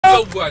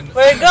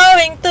We're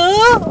going to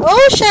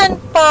Ocean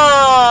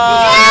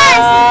Park.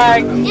 Yes!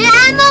 The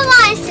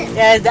animals!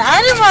 Yeah, the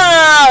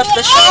animals!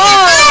 The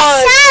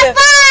sharks!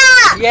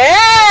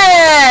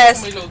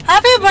 Yes!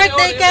 Happy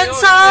birthday,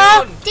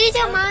 Kenzo!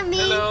 Tita,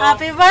 Mommy!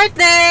 Happy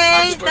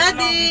birthday!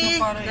 Daddy!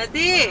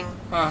 Daddy!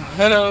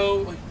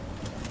 Hello!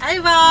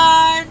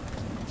 Ivan!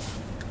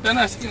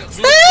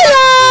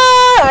 Stella!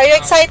 Are you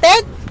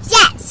excited?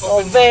 Yes!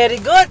 Oh, very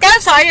good.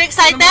 Kenzo, are you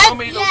excited?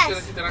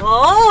 Yes!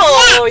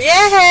 Oh,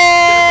 yes!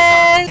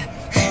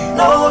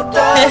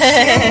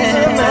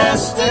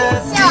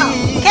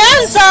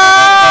 Kenzo!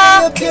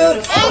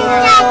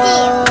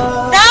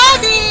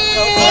 Daddy!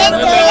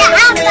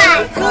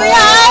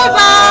 Kuya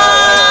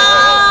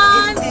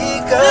Ivan!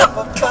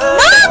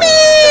 Mommy!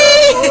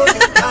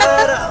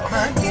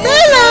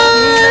 Stella!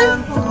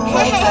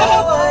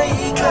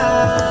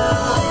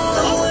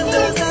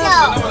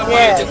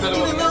 Yeah.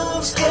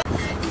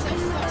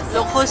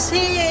 Look who's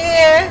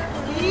here!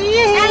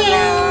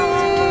 Hello!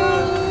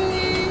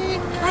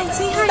 Hi,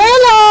 say hi!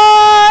 Hello!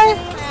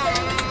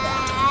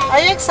 Are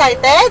you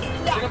excited?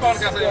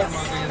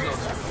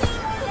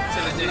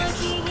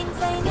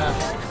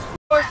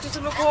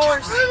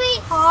 Horse!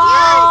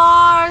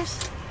 Horse!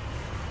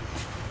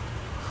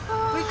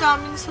 We're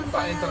coming soon.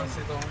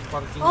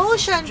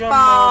 Ocean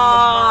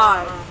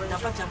Park!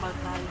 Dapat jump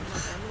tayo.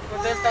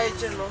 Hotel tayo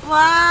dyan, no?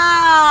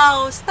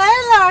 Wow!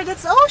 Stellar!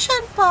 That's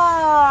Ocean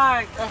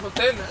Park!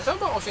 Hotel?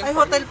 Saan ba Ocean Ay,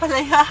 Park? hotel pala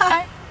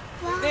yan.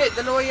 Hindi,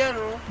 dalawa yan,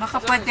 no?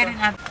 Baka pwede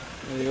rin natin.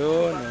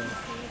 Ayun,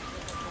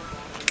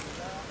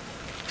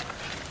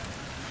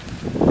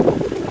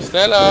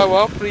 Stella,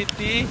 wow,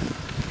 pretty.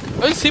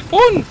 Ay,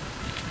 sipon!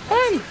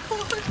 Pan!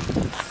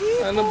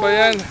 Ano ba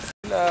yan?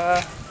 Stella,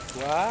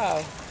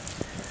 wow.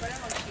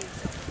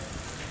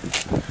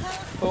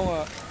 Oo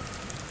nga.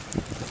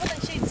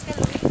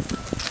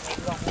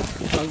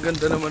 Ang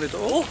ganda naman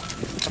ito. Oh,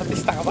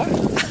 artista ka ba?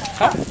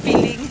 Ha?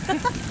 Feeling.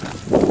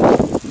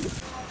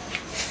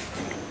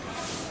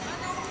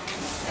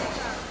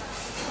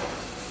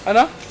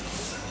 Ano?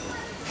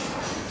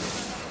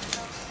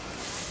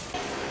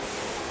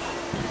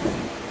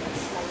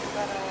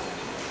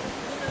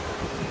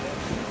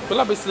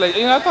 Wala ba slide?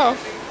 Ayun nata, oh.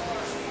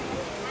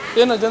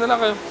 Yan na, dyan na lang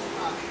kayo.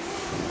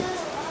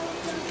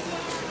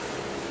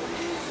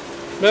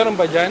 Meron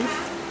ba dyan?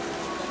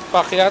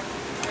 Pakyat?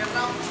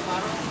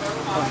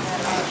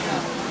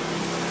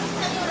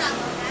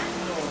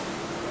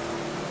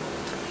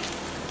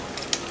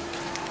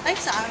 Ay,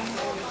 saan?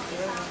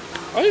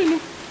 Ayun,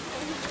 oh.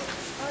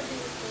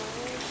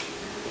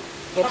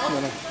 Drop mo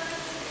na.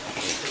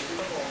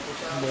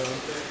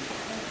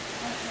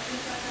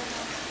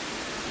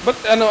 Ba't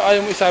ano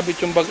ayaw mo isabit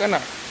yung bag,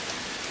 anak?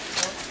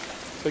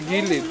 Sa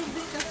gilid.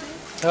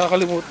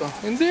 Nakakalimutan.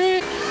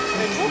 Hindi.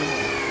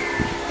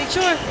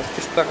 Picture.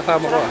 Artista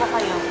kasama ko, ah.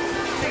 Kayo.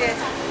 Sige.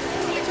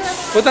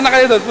 Punta na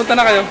kayo doon. Punta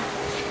na kayo.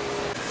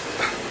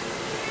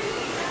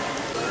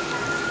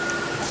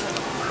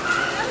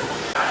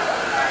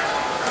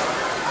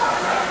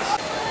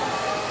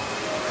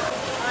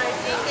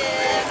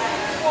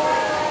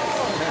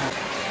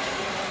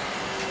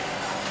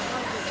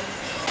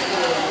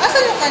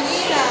 Asan yung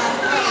kanina?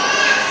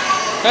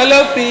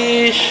 Hello,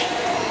 fish.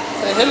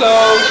 Say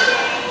hello.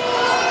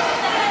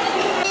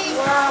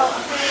 Wow.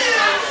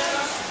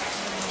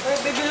 Hey,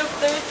 baby, look,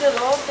 turtle.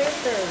 Oh,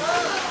 turtle.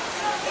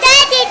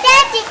 Daddy,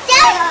 Daddy,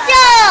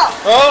 turtle!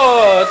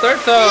 Oh,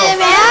 turtle.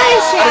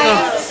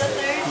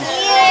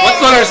 What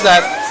color is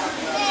that?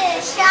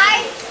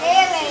 Shark,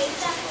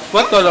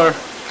 What color?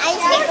 I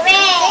see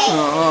gray.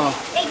 Oo.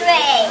 The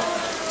gray.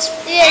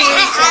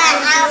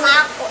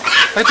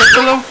 Ay,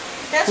 turtle.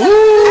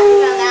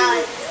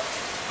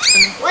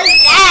 What's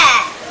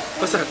that?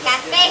 What's that?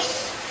 Catfish.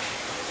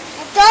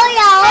 It's so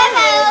long.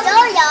 It's so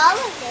long.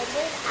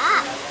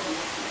 Ah.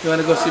 You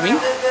wanna go swimming?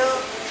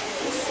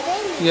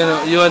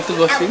 You want to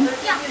go swim?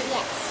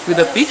 Yes. With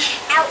the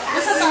fish? Ow.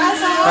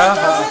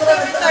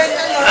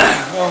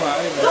 Oo nga,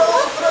 ayun.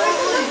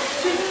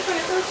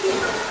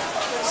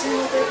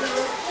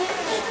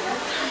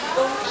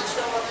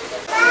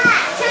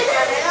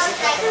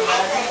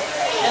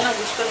 Yan ang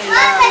gusto nila.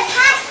 Papa,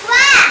 pass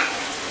what?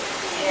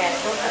 Yes,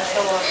 don't touch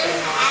the water.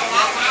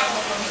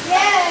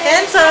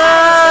 Kenzo!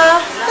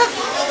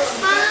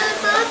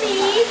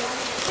 Mommy,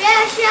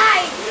 where's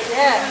shark?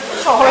 Yeah.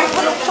 Short.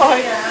 Anong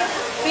short?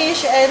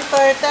 Fish and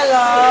turtle,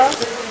 oh.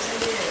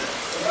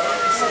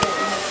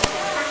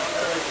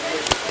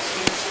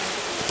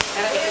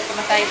 Pero ikot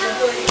naman tayo sa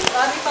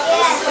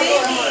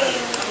swimming.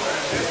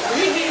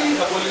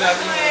 Napuli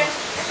natin yun.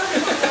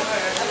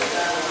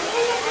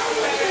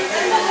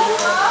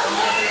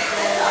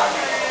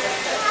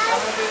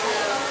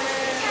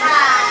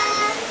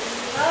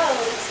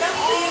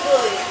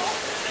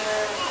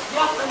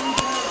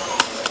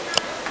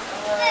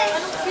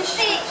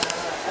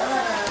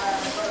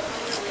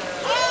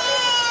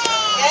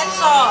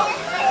 Kenzo!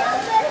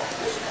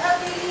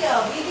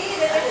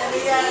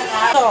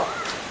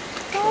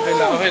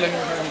 Okay lang yun.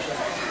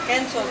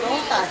 Kenzo,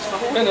 don't touch.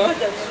 Ano?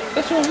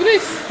 Touch mo,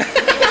 bilis!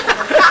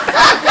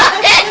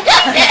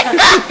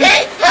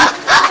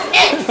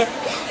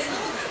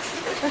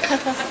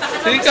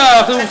 Sige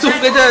ka, sumsum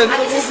ka dyan.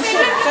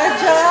 Busog ka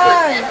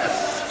dyan.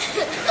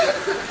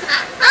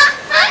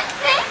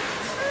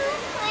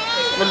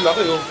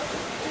 Malaki oh.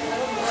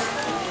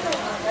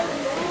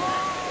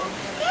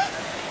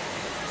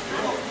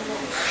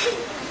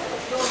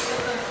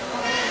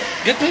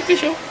 Get my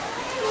fish oh.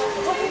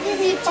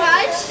 Did you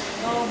touch?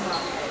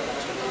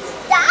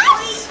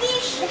 That's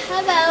fish.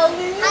 Hello.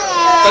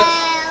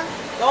 Hello.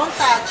 Don't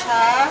touch,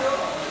 ha?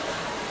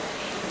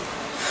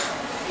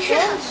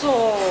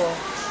 Kenzo.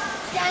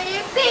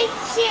 Daddy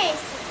fishes.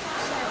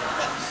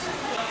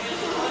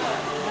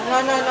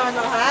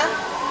 No, ha?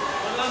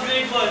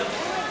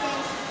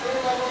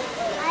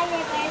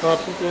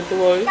 Kapag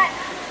tuwa eh.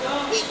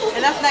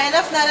 Enough na.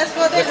 Let's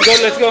go then.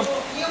 Let's go.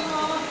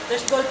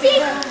 There's dolphin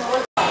there.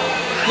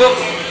 Look.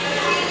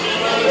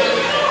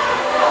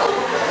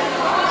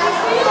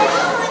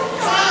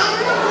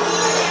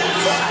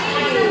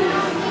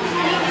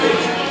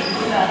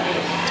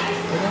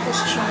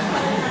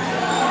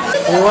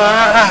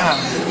 Wow!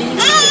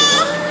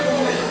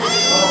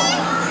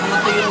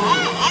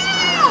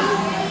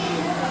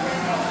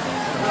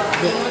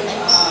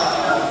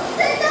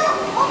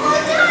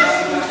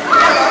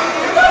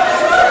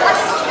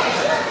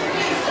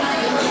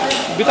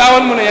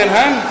 Bitawan mo na yan,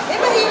 Han.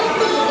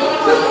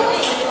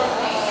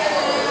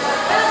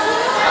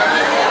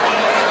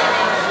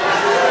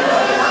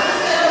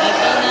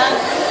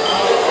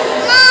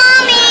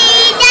 Mommy,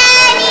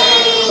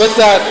 Daddy. What's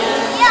that?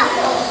 Yeah.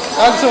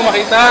 Ah, gusto mo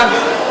makita?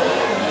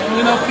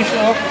 Yun ang fish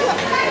oh.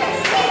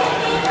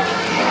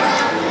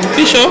 Yung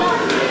fish oh.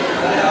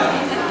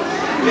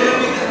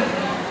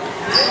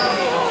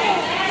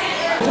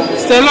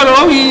 Stellar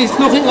oh, he's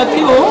looking at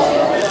you oh.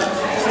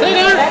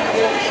 Stellar.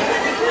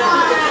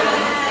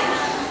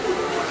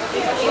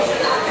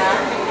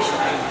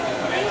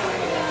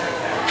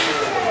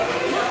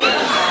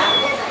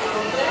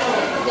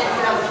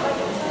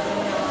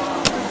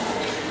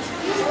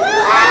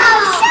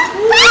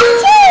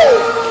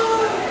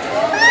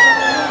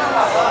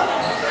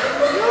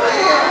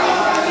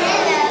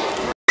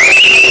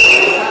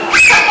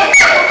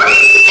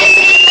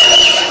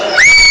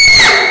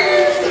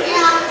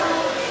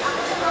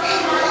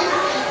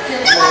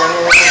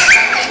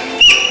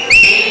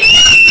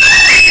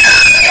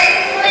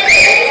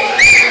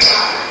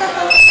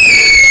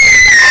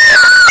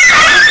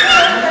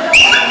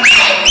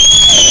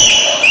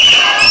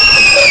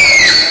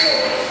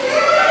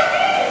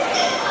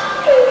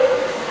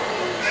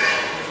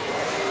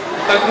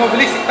 Tag mo,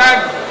 bilis,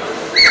 tag!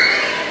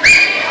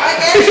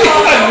 Okay, so,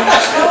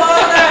 touch the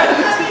water.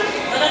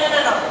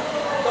 No.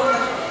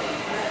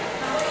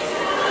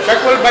 Shark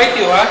will bite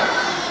you, ha?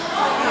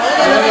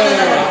 No.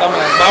 Tama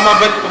na. Baka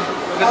mabalik ko.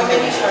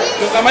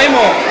 Yung kamay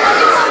mo.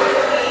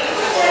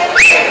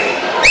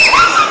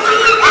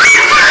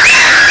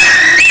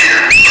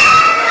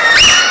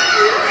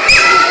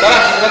 Tara,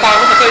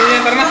 natakot na sa inyo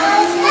yan. Tara na.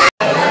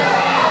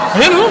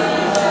 Ayan, oh.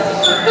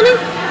 Ano?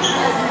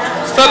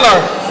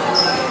 Stellar.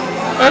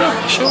 Ano?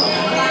 Show.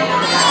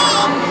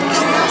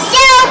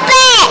 So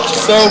big.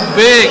 So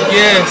big,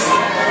 yes.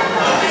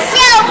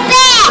 So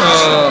big.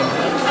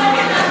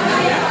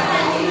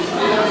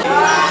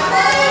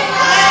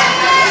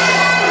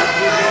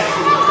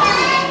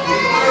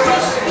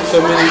 So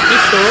many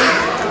fish, oh.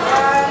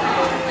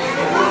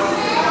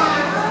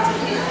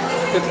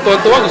 Ito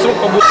tuwa, gusto mo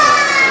pabu...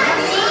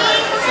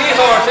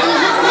 Seahorse, eh?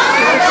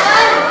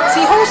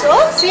 Seahorse,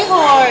 oh,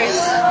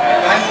 seahorse.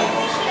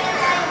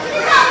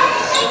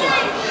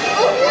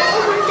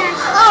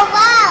 Oh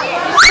wow.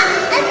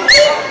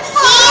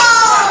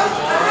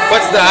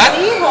 What's that?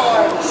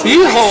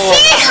 Seahorse.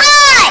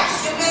 Seahorse.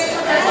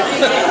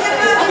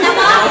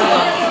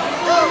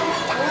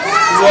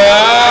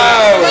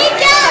 Wow!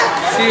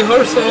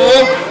 Seahorse,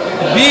 oh.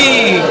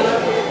 Big.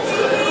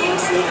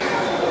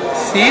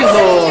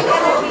 Seahorse.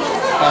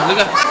 Ah,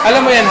 look.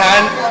 Alam mo yan,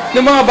 Han?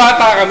 Nung mga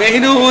bata kami,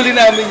 hinuhuli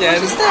namin yan.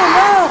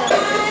 Stellar.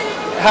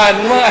 Han,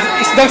 mga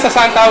isdang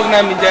sasaan tawag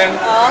namin dyan.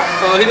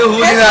 So,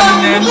 hinuhuli namin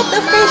yan. Look at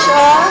the fish,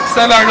 oh.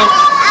 Stellar, look.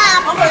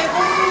 Okay.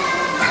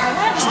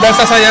 Isdang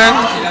sasayan.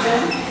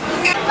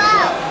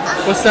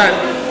 What's that?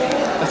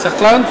 That's a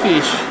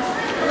clownfish.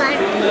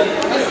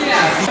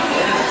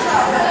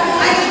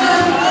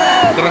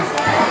 Tara.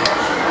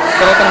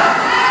 Tara.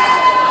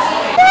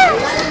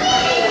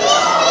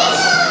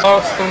 Oh,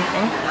 stone.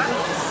 Huh?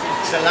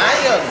 It's a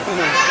lion.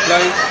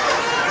 Lion.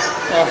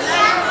 Oh.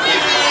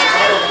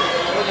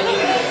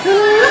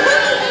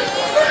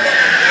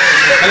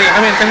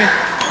 Come here.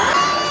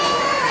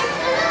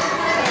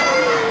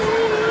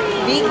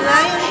 Big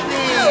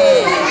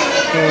lionfish.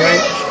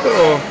 Alright.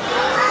 Oh.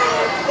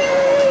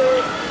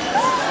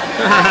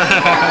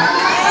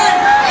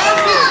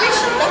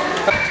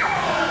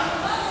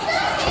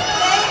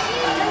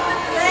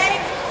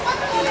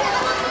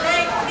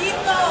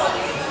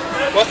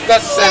 What's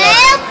that?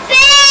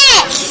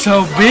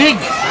 So big.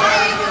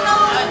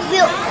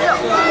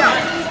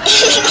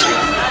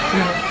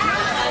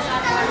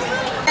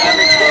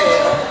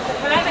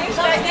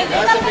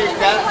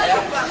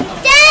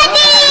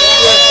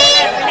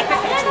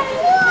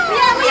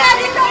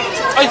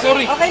 Ay,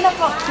 sorry. Okay na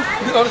po.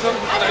 Sorry.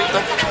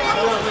 Ito.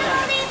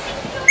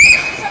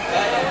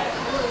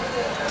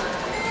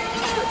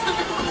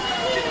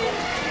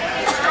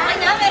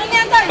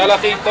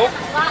 Talakito.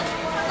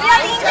 Kuya,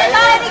 tingin ka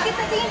tayo.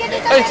 Tingin ka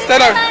dito. Ay,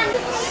 Stellar.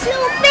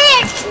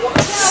 Super!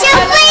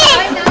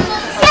 Super!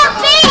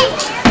 Super!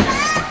 Super!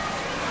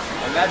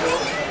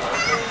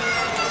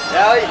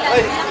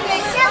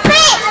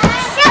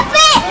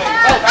 Super!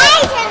 Ay,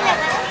 sana.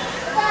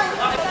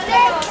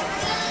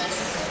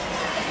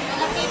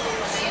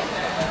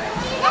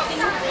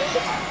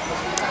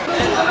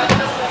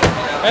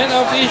 Ayun,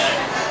 oh, fish.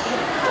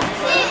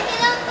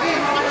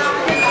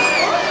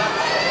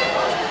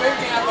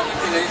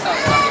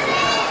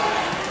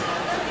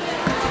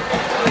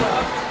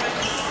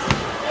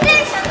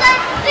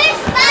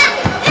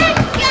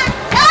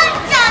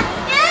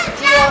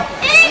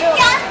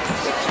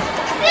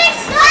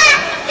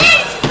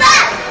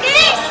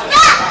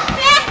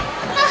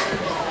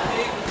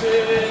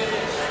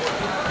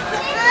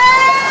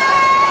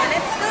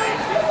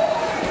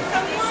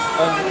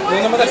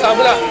 Doon naman tayo sa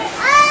kabila.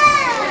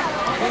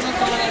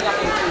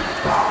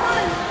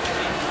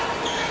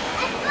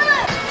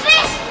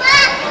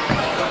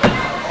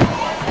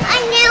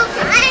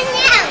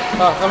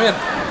 Come here.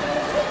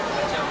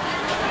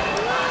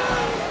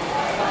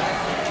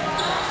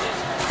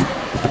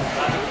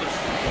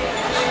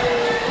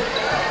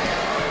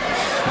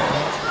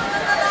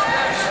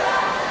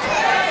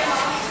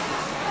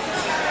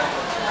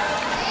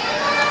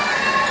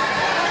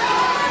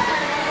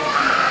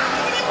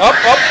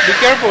 Up, be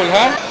careful,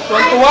 ha?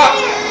 Tuwan-tuwa.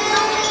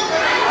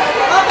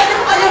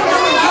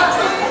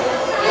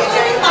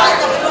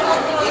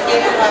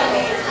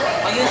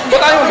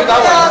 Ba't ayaw mong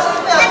bitawan?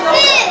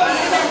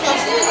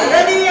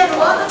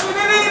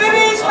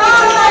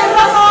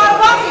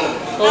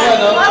 Oo nga,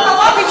 no?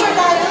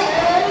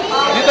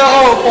 Dito ako,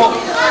 upo.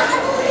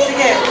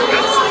 Sige.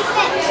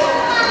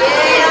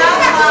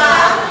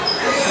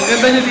 Ang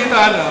ganda niyo dito,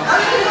 ano?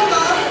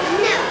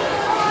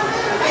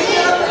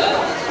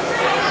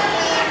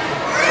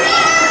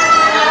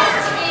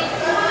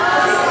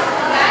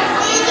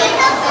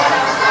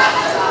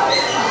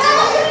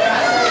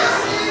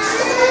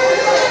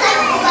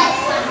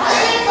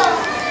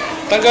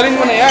 Tanggalin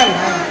mo na yan.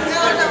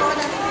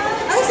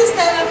 Ay,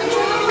 sister,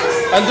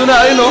 Ando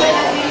na, ayun, oh.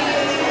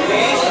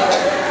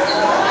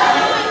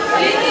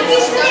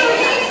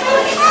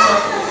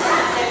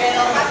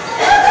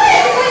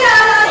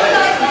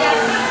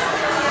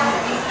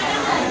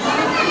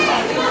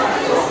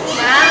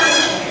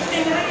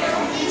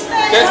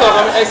 Okay, so,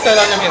 ay,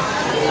 Stella, come here.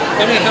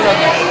 Come here, come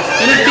here.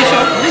 You need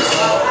tissue, please.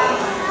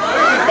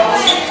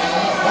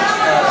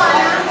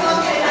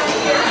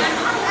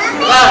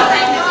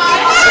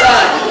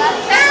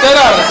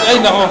 Stella, ay,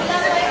 nako.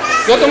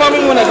 Go to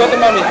mommy muna, go to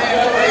mommy.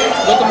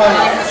 Go to mommy.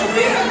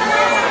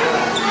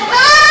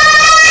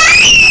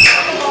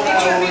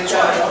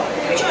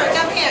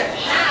 come here.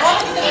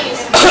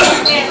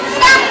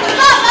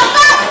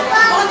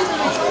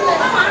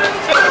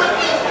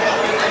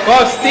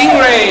 Oh,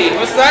 stingray.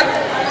 What's that?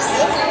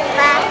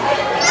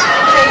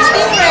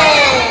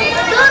 Stingray.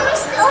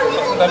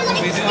 Tapos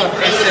video na.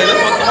 Ay, Stella,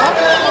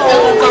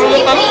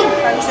 talong.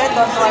 Pansit,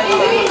 don't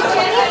worry.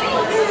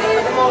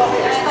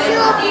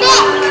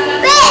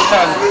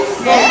 Saan?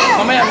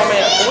 Mamaya.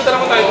 Pupunta lang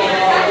mo tayo.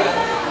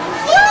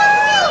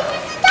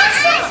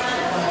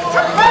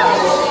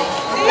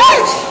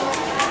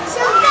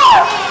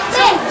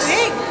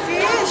 Big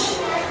fish.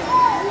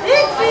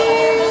 Big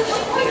fish.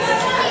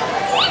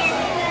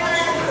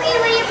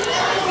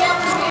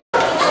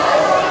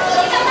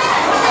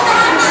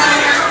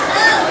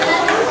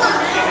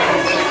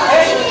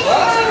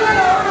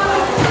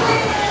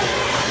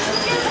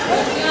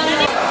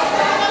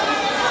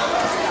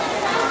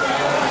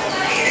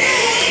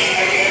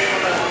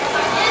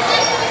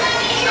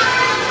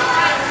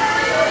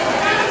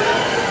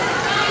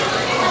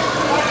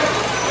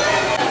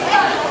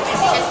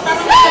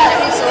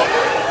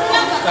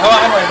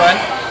 Nahawakan mo, Ivan?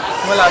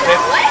 Malapit.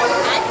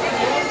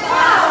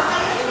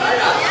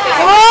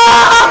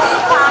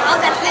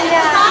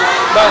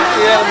 Bakit?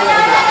 Kaya mo na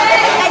kabila.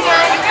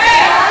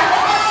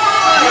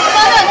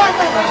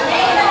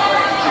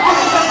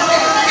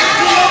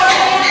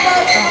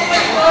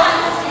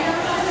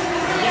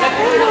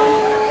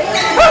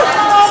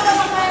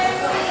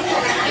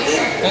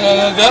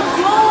 Nangangagat?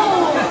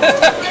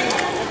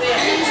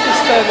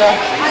 Stella.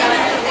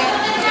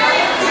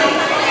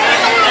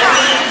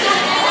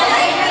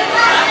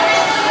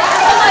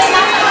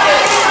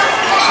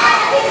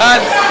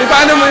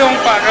 Paano mo yung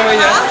kamay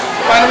niya?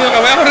 Paano mo yung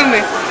kamay? Ako rin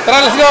eh.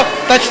 Tara, let's go.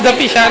 Touch the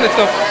fish, ha? Let's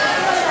go.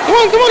 Come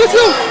on, let's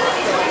go.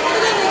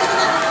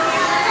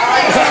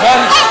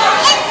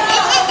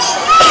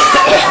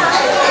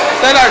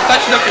 Stella,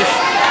 touch the fish.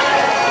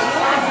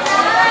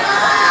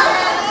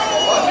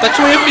 Touch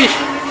mo yung fish.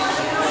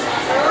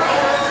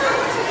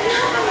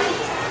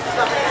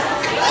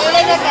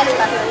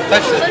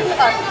 Touch it.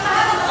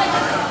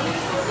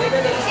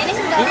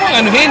 Huwag mong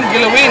anuhin,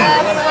 galawin.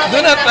 Do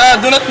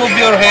not move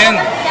your hand.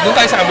 Doon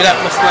tayo sa kabila.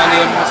 Mas lalo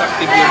yun, mas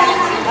active yun.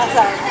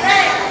 Asa?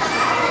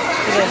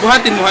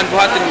 Buhatin mo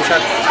siya.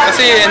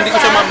 Kasi hindi ko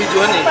siya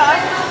mabidyohan eh.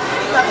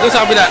 Doon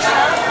sa kabila.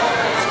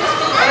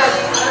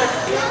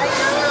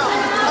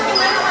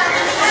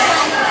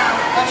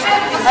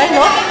 Ay,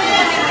 no?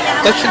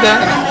 Touch that.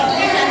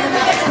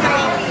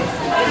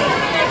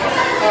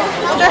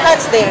 Put your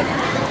hands there.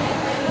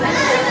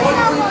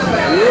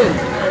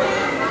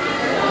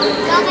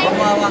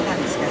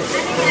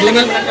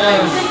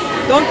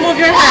 Don't move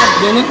your hand.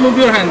 Do not move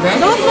your hand, ha?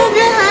 Don't move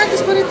your hand.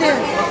 Just put it there.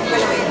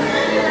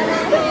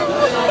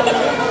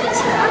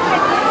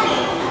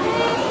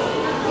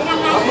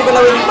 Huwag mo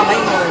galawin yung kamay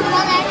mo.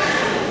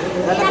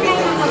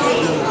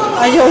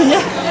 Ayaw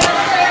niya.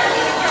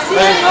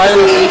 Ayaw.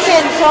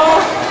 Kenzo.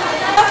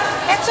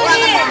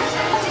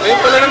 Ayun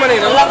pala naman eh,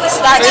 no?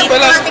 Ayun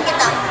pala.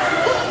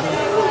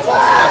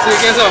 Sige,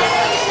 Kenzo.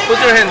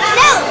 Put your hand.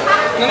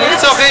 No,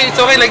 it's okay.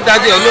 It's okay like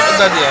daddy. Look at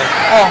daddy.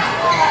 Oh.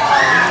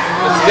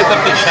 Let's get a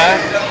fish, ha?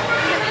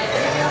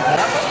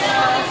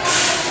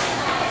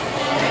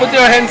 Put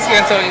your hands,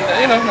 Kenzo, in the,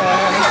 you know, ayun,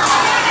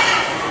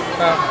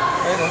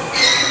 no?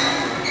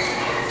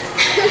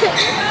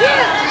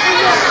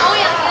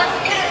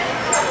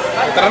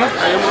 Tara na,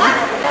 ayaw mo.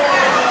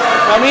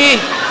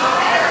 Mami!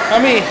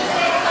 Mami!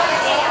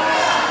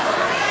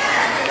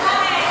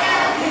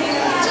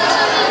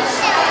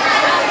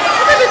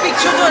 Ano yung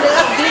picture doon?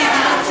 Upgrade.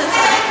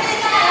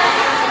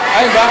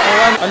 Ay ba?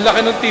 Ang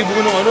laki ng tibo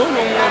nung ano,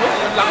 ang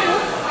laki.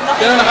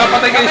 Kaya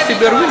nakapatay kay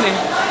Steve Irwin eh.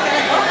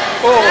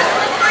 Oo.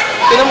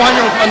 Tinamuhan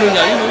yung ano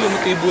niya, yung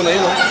tibo na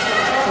yun.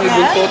 May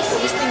buntot.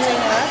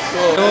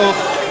 Oo.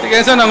 Si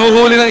Kenzo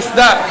nanguhuli ng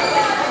isda.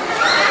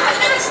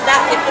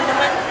 Isda, ito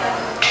naman.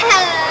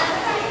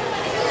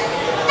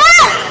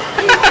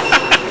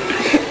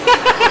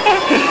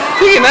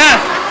 Sige na!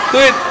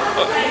 Do it!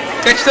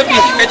 Catch the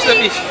fish, catch the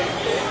fish.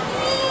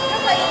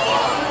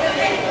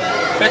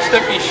 Catch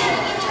the fish.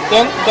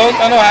 Don't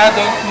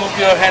move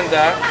your hand,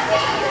 ha?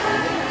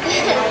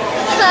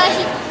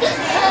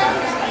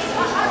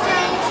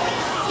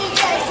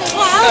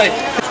 Ay.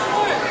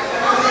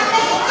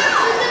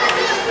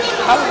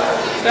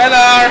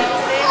 Stellar!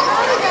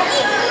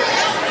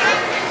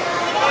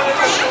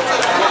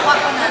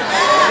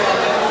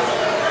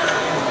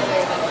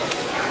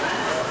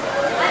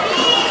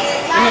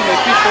 Ano may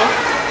fish, oh?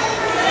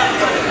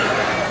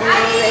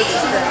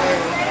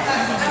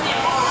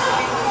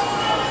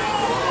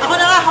 Ako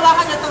na nga,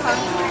 hawakan niyo ito, ha?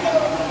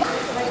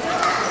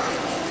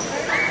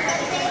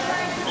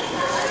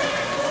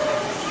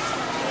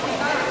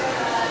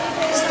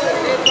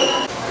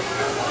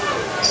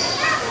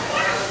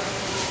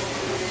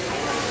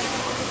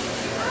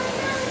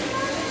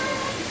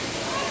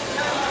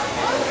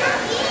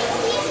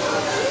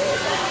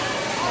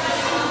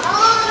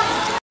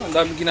 Ang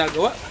dami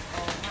ginagawa.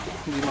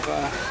 Hindi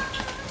maka...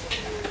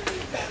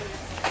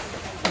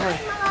 Ay.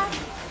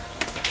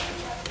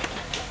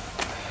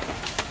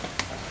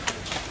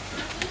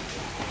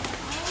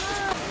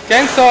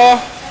 Kenzo!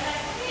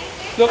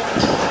 Look!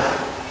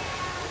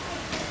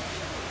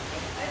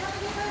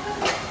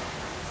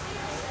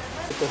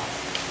 Ito.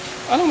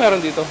 Anong meron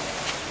dito?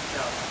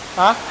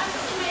 Ha?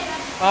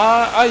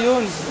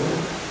 Ayun.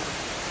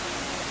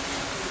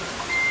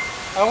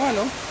 Ako nga,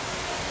 no?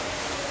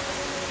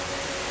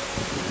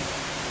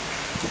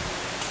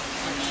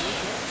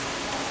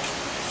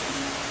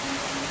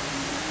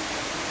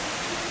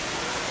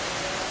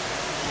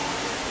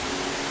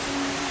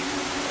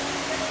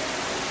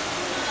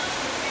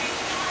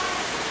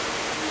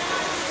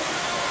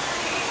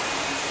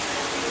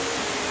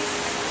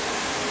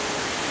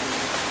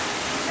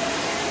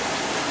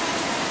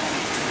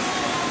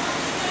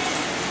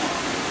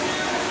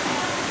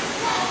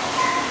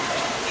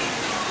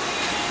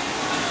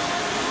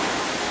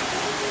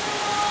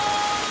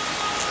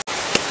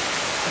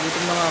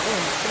 Gutom na nga ako.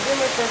 Hindi,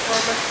 may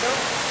performance daw.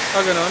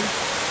 Ganon?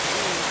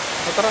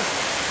 Tara.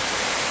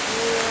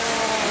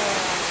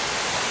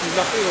 Ang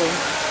laki, oh.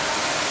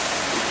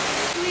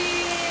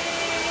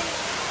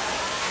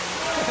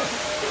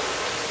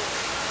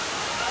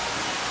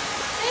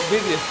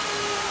 Video.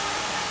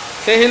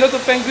 Say hello to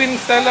Penguin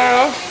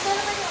Stellar, oh.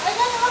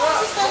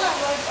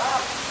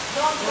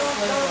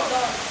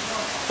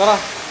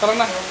 Tara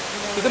na.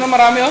 Dito na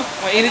marami, oh.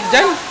 Mainit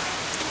dyan.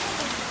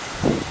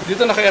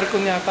 Dito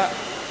naka-aircon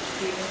yata.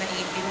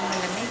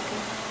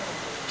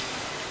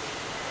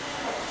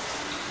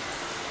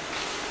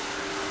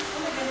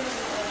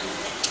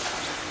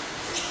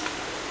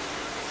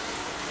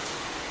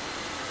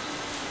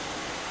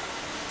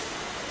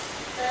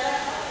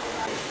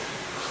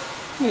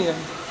 Ano yan?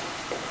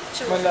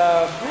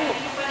 Malabo.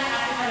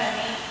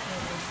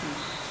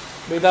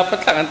 May dapat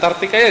lang,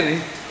 Antarctica yan eh.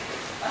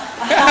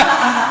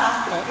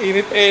 Ang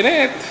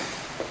init-init.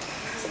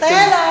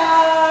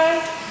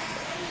 Stellar!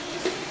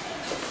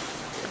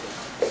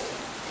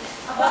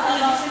 Aba,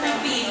 alam mo sa may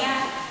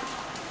pila.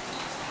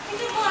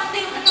 Hindi mo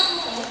ate yung anak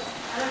mo.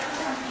 Alam mo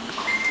sa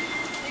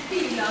may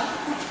pila.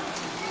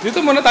 Dito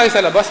muna tayo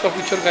sa labas,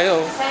 pa-picture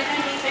kayo.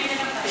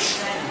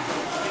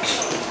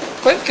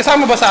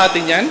 Kasama ba sa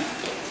atin yan?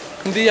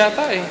 Hindi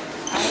yata eh.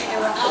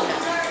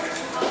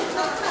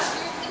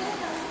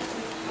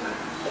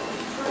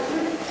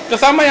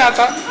 Kasama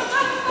yata.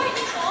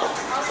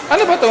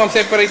 Ano ba ito, ma'am?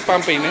 Separate pa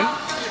ang payment?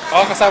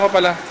 Oo, kasama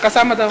pala.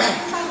 Kasama daw.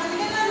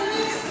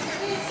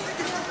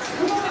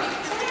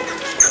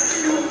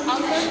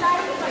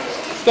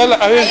 Tala,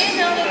 ayun.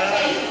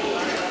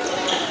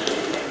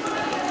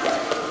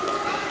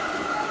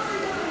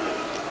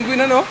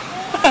 Penguin ano?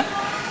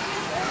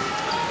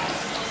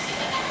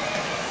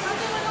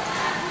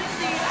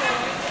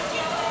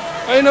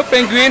 Ayun o,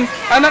 penguin.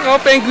 Anak o,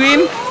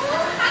 penguin.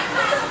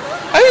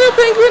 Ayun o,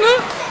 penguin o.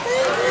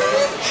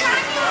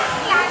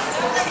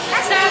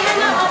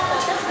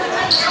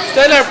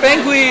 Stellar,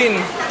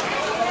 penguin.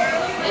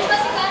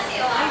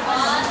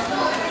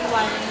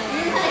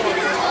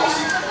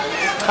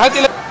 Kahit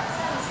ilan...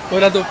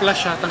 Wala daw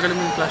flash ha. Tanggalin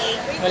mo yung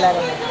flash. Wala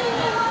naman.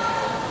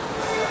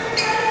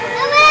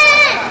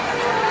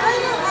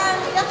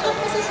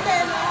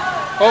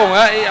 Oo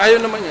nga, eh,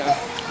 ayaw naman niya.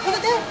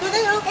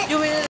 You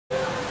will...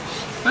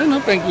 Ayun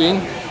o,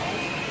 penguin.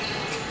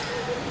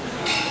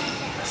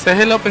 Say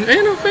hello, penguin.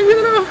 Ayun o,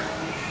 penguin na o.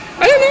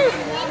 Ayun o.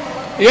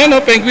 Ayan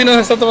o, penguin o.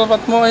 Sa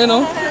tapat mo.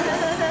 Ayun o.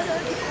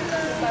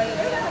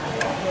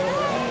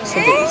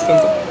 Stand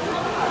up.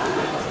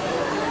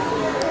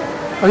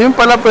 Ayun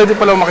pala, pwede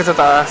pala umakit sa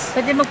taas.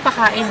 Pwede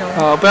magpakain, no?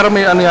 Oo, pero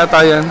may ano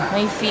yata yan.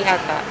 May fee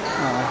ata.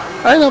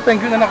 Ayun o,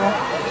 penguin anak ko.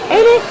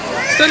 Ayun o,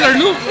 Stellar,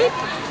 look.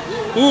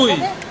 Uy.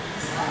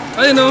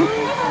 Ayun o.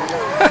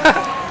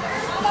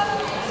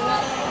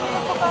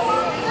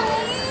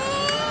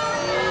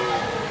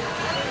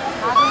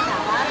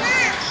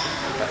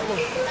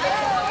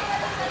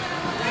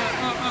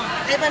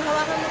 Evan,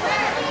 hawakan mo.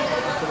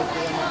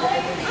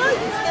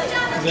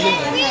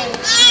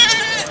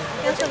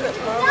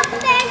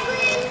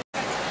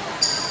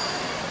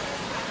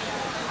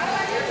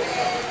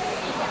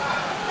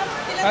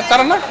 Ah,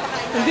 tara na.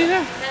 Hindi na.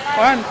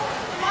 One.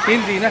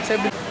 Hindi na.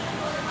 7.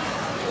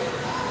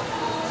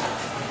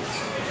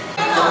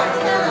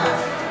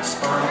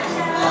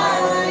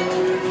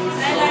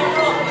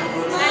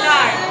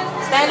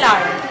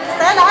 Stellar.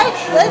 Stella, ay,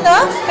 ano?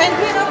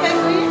 Penguin, oh,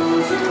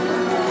 penguin.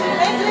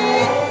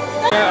 Penguin.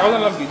 Kaya ako na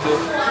lang video.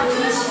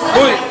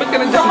 Uy, ba't ka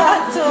nandiyan?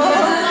 Pato.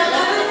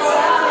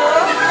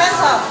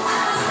 Hands up.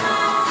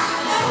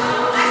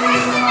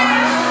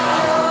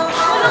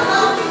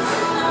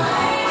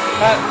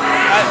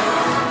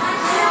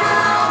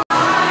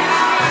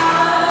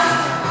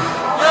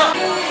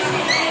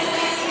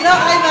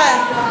 Look, Ivan.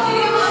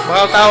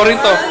 Baka tao rin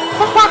to.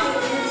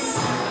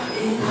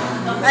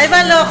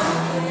 Ivan, look.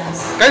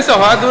 Kaiso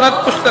ha, do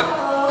not push that.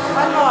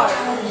 One more.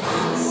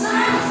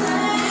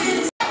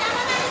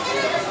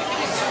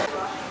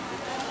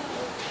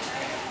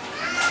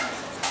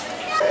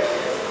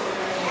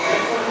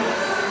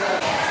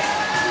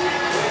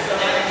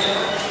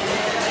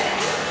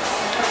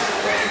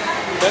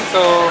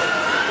 Kaiso.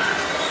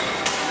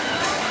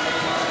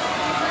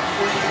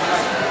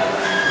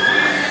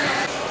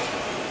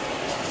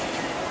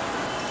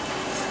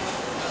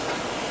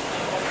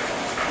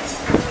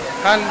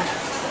 Han.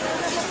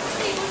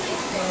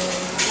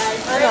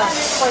 Ano?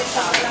 Pork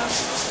chop lang.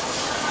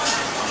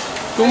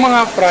 Kung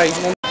mga fry.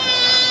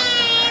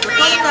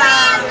 Ikaw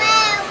na.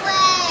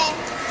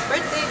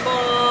 Birthday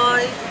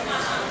boy.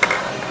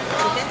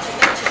 Chicken,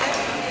 chicken, chicken.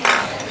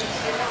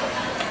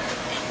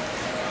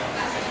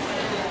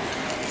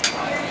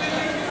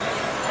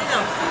 Ano?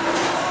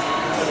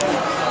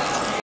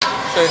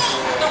 Okay.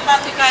 Itong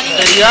pakikani.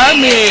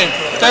 Yummy.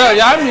 Kaya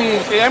yummy.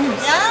 Kaya yummy.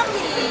 Yummy.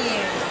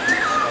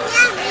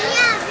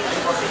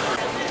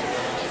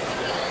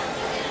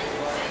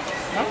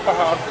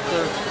 Napaka-hot.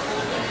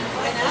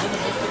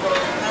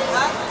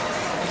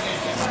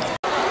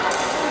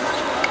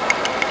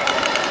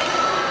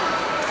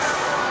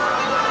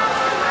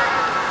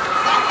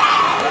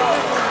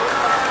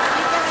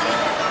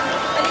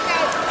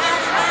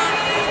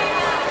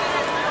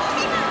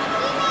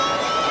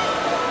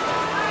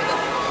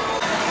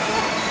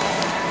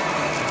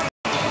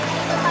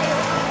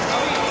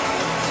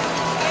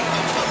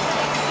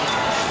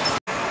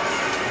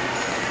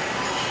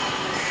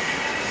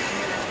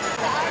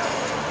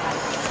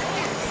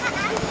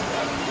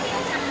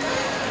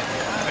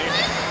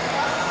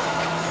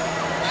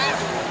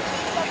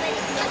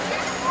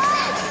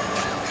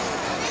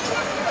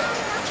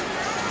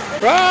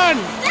 Run!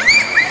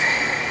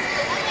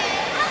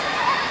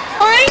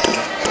 Hoy!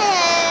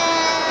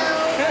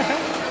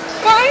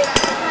 Hoy!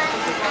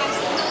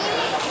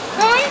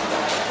 Hoy!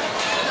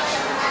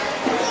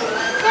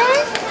 Hoy!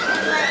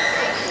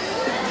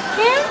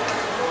 Hoy!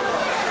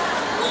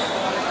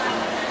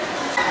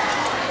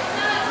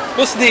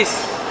 Who's this?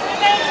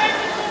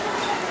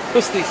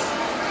 Who's this?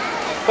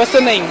 What's the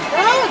name?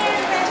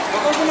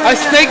 A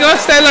snake, oh,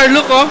 Stellar,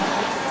 look, oh.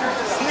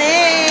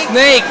 Snake.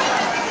 Snake.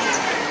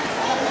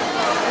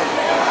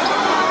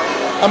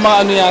 Ang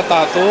mga ano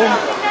yata to.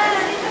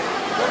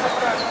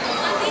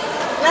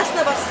 Last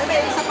na ba?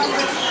 May isa pang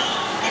last na.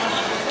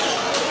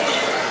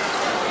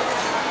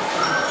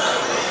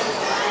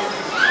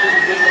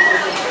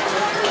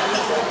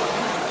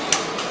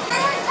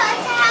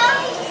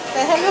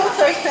 Say hello,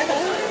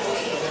 turtle.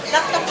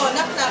 Knock knock po,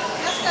 knock knock.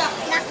 Knock knock.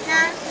 Knock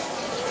knock.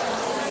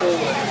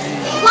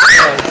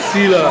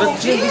 Sila.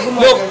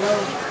 Look!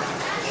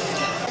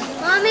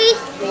 Mommy.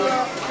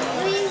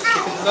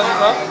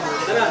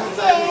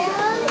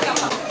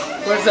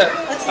 Where's that?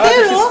 It's Ah,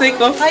 there, this is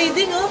snake, oh.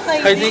 Hiding, oh.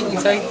 Hiding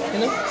inside, you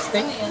know,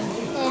 snake.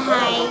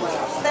 Hi.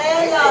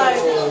 Stellar.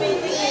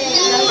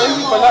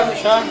 Hindi pala, ano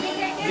siya?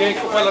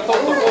 Gecko pala to,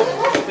 toko.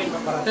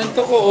 Yan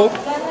toko, oh.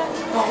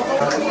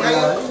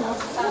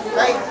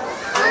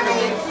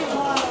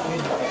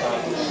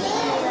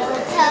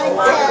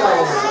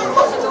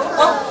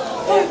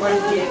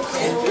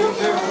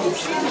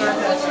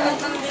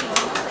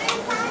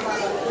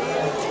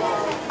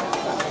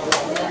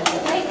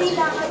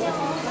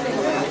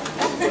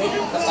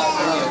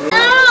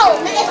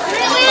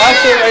 Ah,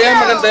 so, ayan,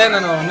 maganda yan,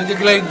 ano.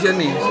 Nag-glide yan,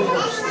 eh.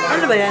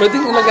 Ano ba yan?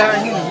 Pwedeng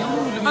ilagaan yun.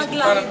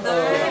 Mag-glider.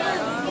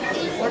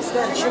 What's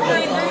that? Sugar.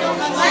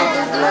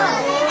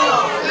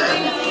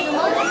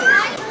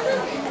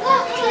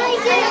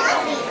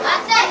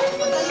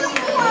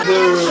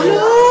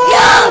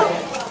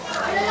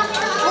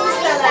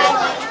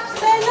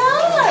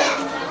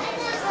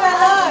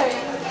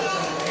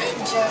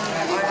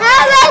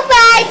 Hello,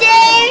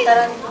 Friday.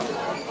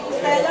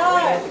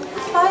 Stellar.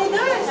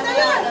 Spider.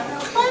 Stellar.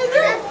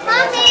 Spider.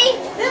 Mommy.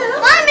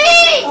 Mommy.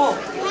 Oh.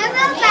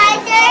 Hello,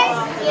 Friday.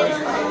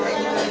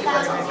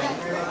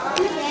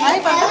 Ay,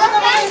 paano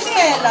naman yung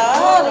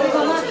Stellar?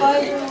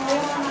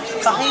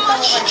 Pakita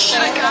mo kay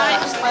Stellar.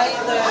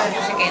 Spider.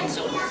 Si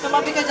Kenzo.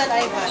 Tumabi ka dyan,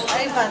 Ivan.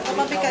 Ivan,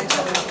 tumabi ka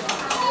dyan.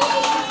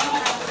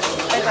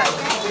 Ivan.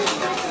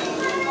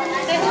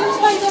 Say hello,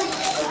 Spider.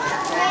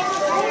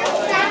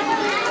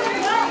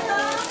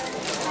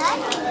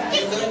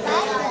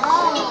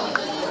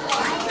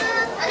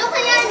 Ano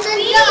kaya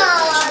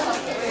nandiyan?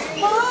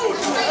 Why?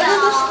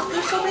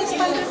 There's so many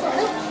spiders.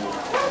 Ay,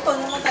 ano to?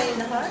 Namatay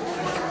na ha?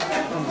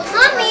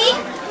 Mommy,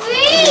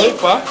 wait. Buhay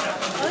pa?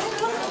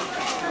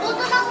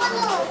 Buto ng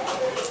ano?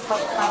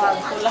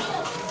 Tarantula.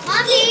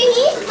 Mommy,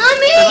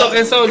 mommy. Ito,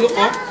 Kenzo, look,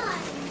 oh.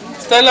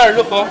 Stellar,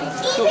 look, oh.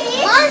 Look,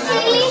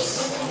 Mommy.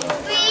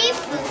 Beep.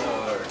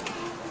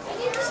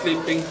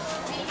 sleeping.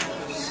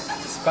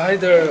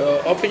 Spider,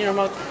 open your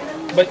mouth.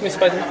 Bite me,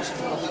 spider.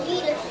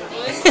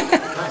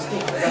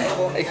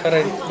 Ay,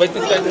 haray. Bite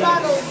me, spider.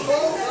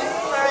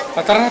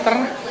 Ah, tara na, tara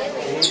na.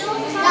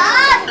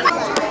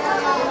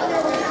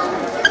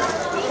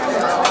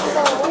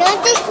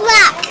 Notice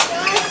what?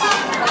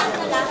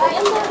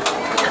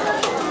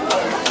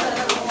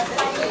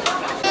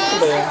 Ano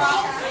ba yan?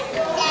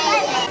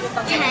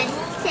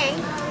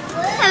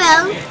 Hello.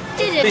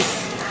 Please.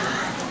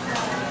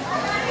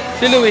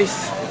 Si Luis.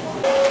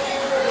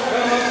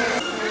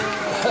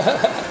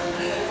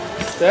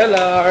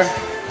 Stellar.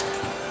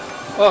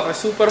 Oh, kay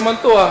Superman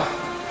to, ah.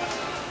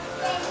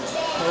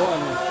 Oh,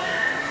 ano?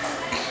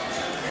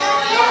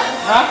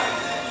 Ha?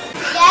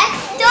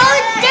 Let's go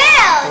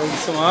down. Oh,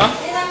 gusto mo, ha?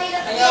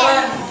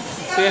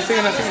 Sige, sige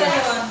na, sige na.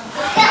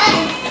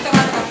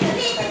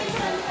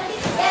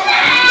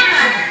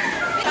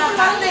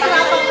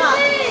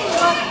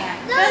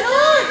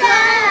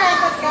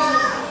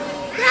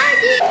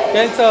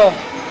 Kenzo!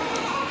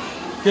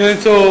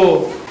 Kenzo!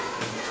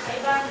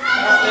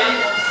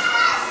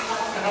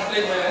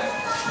 Naka-play ba yan?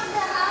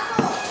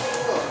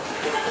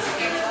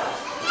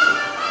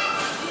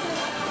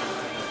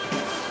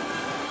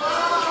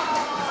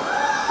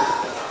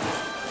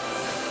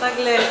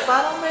 Saglit,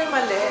 parang may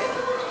mali.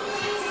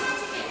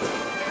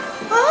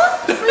 Ha?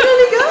 May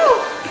naligaw!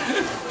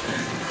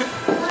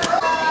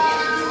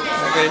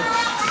 Okay.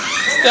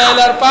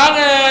 Stellar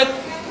pangit!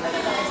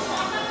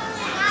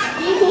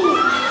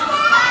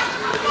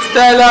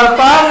 Stellar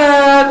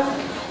pangit!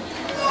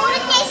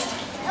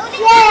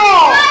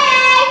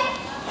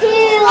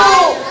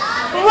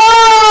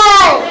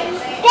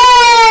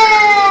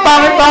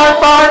 Pangit, pangit,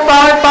 pangit,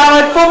 pangit,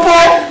 pangit,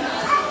 pupo!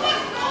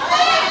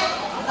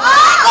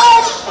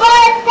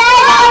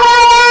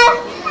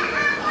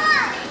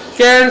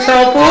 Kenzo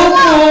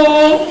pupo!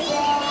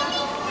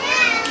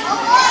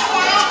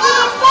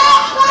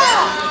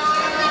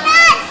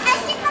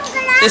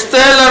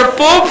 Stellar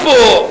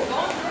pupo!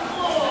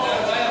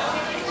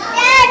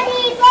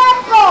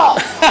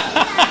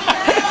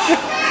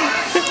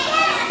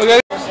 Okay.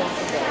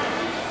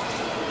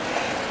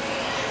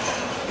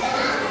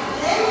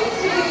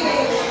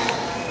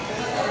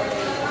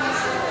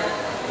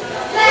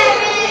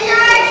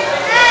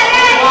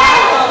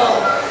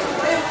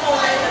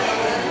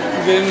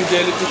 Ganyan yung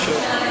jellyfish, oh.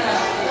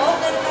 Oh,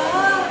 ganda.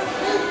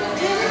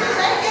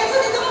 Kenzo,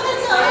 dito ka,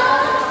 Kenzo.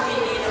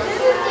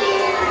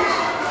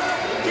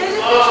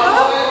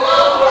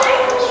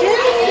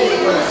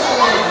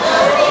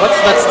 What's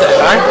that,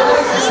 Stellar?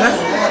 What's that?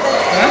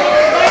 Huh?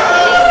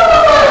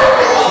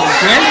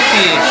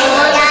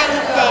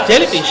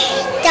 Jellyfish.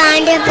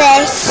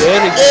 Jellyfish.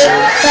 Very good.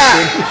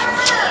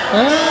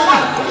 Ah,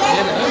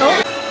 yan,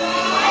 ano?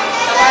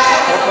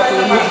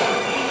 Papatulog.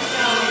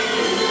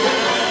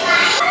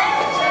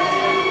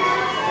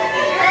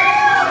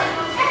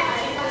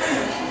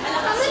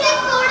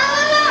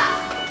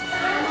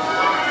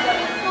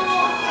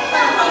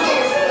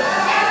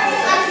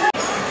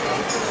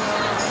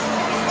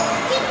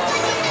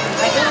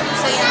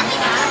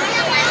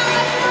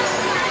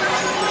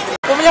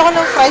 ako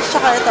ng fries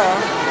tsaka ito.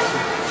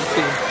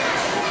 Sige.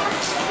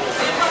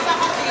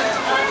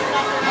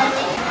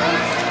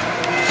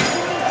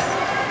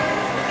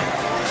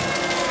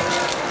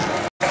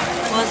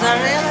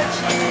 Mozzarella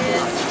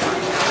cheese.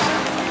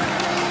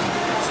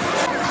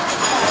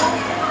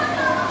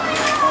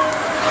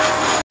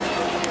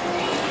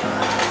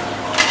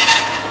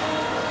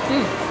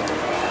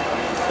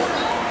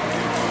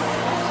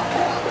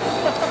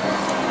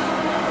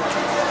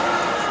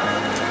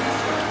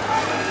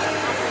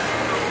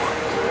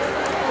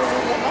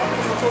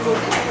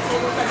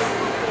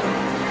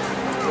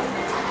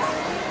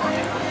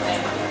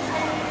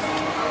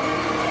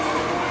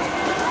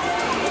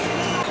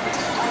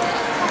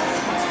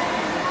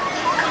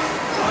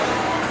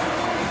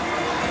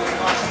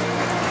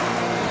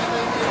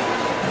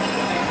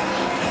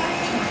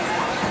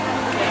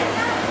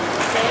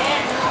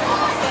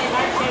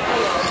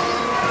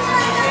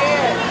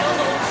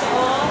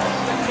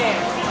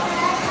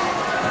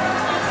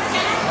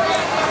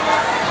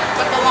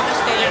 Patawa ko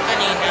Stellar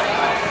kanina.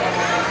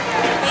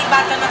 May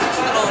bata na sa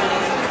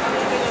stroller.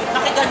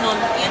 Nakiganon.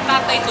 Yung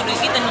tatay tuloy.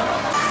 Kita nyo.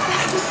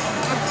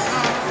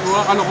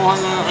 Mga kalokohan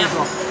na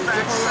ito.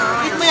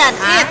 Eat mo yan,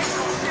 eat!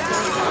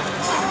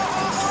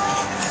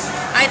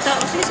 Ay, ito.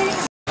 Sige, sige.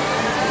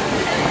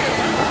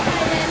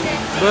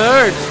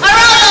 Birds! A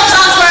round of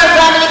applause for our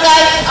family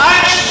guide,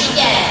 Archie.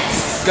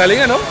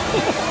 Galing ano?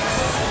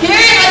 Here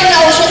at the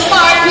Ocean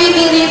Park, we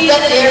believe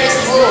that there is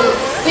hope.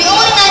 We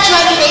only not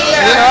try to make there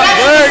Yeah, our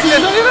bird. privacy,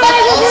 Yeah, no, but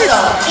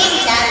also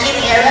in that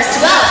air as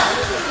well.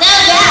 Now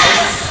guys,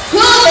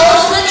 who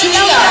knows the 3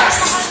 R's?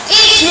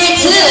 It's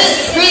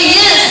reduce,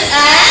 reuse,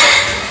 and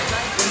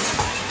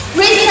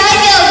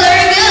recycle.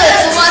 Very good.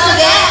 So once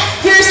again,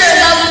 here's our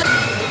love.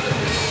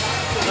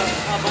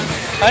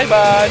 Hi,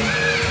 Ban!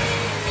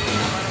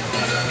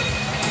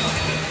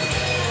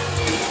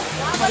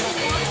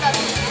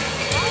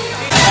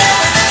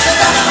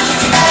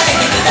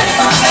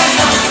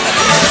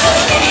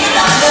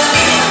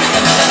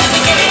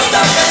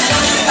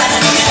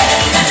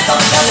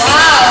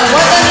 Wow,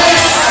 what a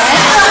nice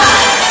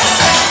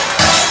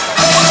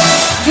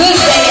Good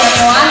day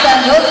everyone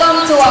and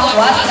welcome to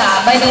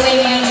Aquatica. By the way,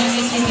 my name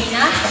is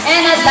Divina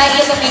and I'd like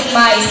you to meet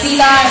my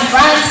Sila and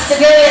friends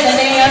together the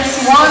layers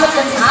one at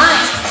a time.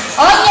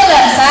 On the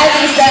left side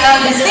is the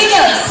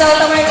female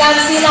South American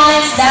sea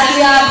lions that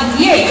we have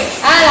here.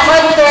 And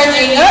according to our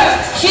trainer,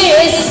 she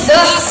is the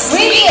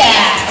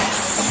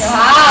prettiest.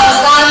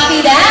 Wow,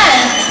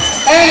 confident.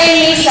 Her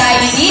name is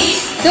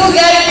Icy.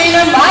 Together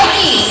trainer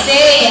Mikey.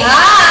 Say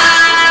hi.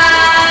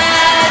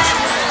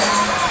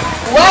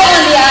 While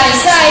on the other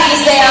side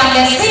is the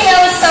youngest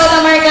female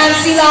South American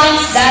sea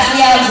lions that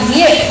we have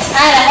here.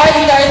 And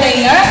according to our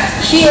trainer,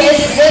 she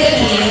is the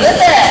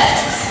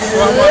cutest.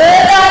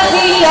 Good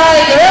ugly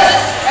tiger.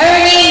 Her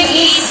name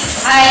is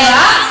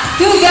Ira.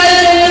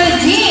 Together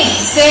with Jean.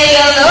 Say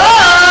hello.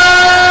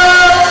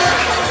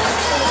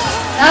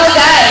 Now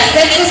guys,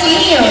 let's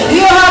continue. Do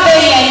you have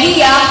any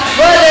idea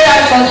whether they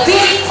are called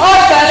feet or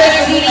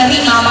feathers within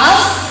marine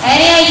mammals?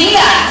 Any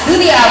idea? Do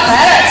they have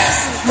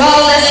feathers?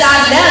 Well, let's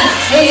ask them.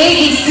 Hey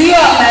ladies, do you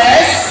have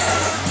feathers?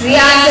 The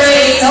answer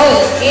is no.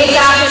 It's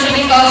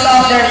actually because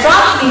of their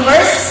front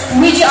flippers,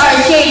 which are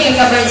shaped to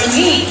cover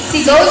wings.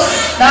 See those?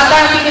 The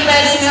term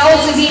flippers may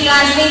also be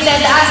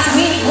translated as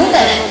wing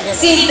footed,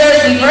 since their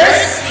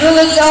flippers will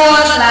look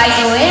somewhat like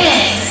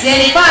wings.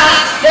 In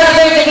fact, they are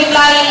going to be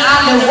flying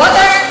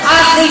underwater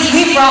as they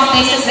swim from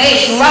place to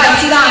place. Right,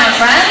 Sila and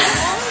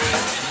friends?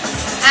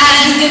 And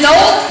did you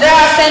know there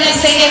are 10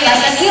 distinct like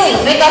a seal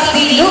because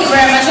they look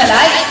very much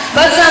alike,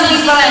 but some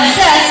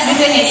differences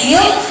between a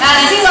seal and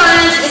sea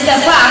lions is the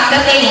fact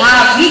that they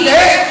have bigger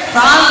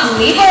front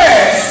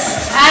flippers.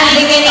 And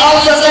they can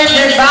also turn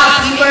their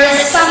back flippers,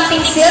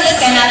 something seals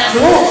cannot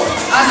do.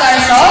 As a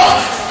result,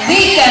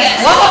 they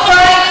can walk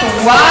upright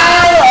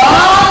while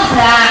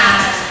on land.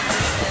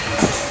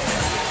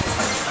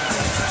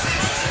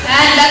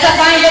 And that's a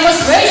fine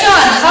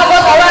demonstration. How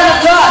about a round of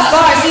applause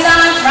for Sila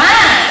and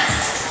friends?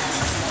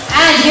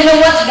 And you know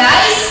what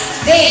guys?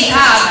 They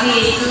have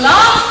this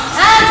long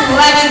and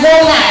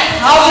flexible neck.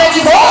 How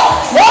flexible?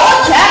 Well,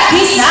 check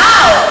this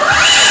out.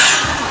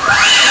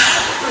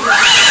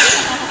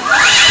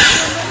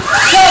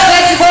 So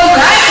flexible,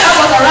 right? How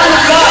about a round of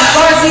applause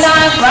for Sila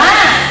and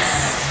friends?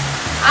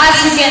 As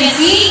you can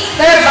see,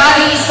 their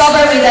body is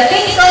covered with a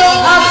tentacle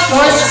of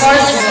coarse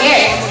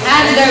hair,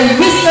 and their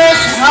whiskers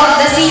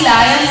help the sea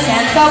lion's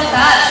sense of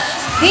touch.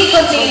 They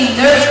contain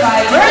nerve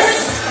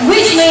fibers,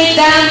 which make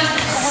them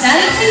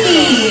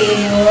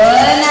sensitive. Oh,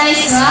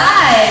 nice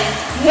one.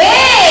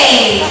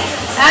 Hey!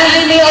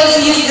 And they also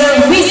use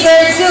their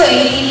whiskers to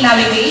aid in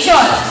navigation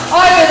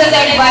or to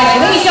detect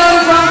vibration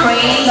from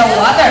prey in the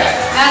water.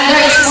 And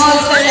their small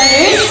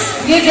ears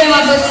give them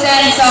a good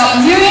sense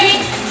of hearing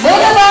both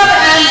above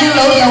and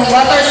below the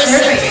water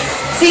surface.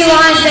 Sea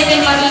lions, like in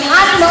marine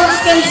animals,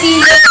 can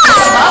see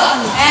both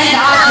above and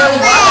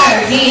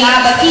underwater. They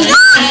have a keen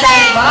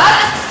sight but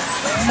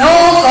no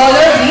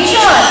color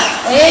vision.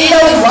 In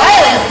the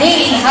wild,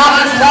 they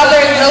inhabit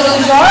water close to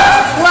shore,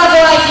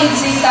 water like in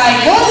sea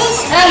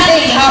typhoons, and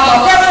they have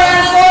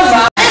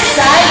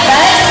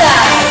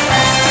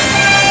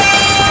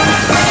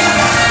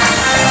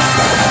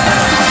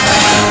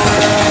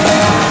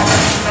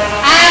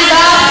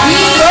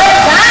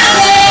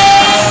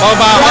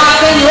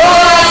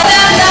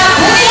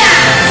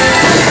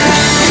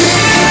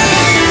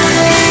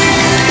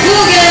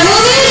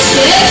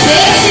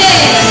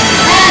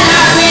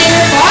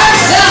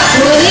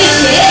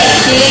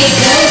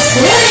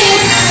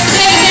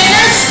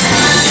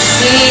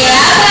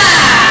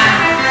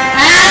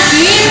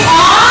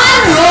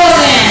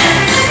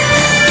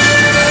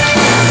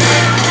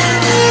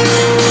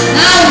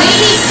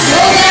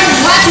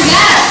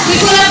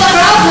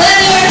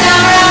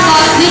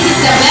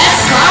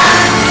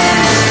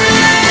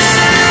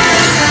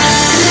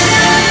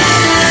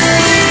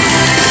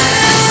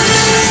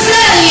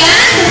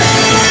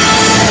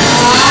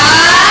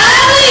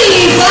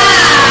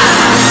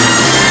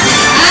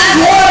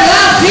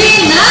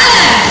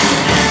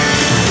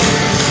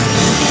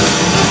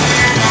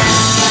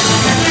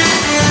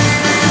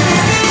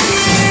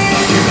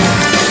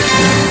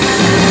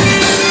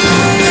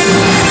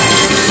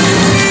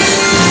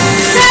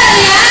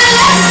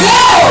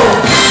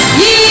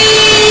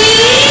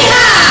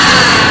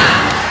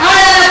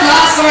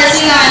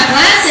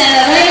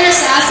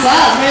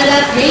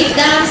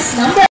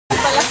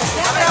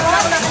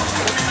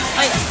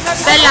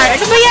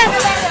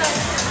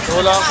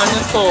Wala ang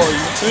kanyang toy.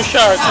 Yung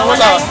shark,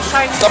 nawala.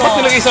 Dapat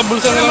nilagay sa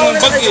bulsa na lang ng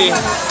bag eh.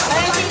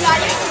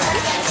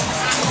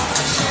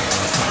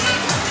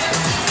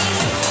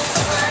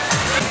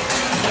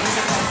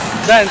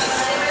 Dance.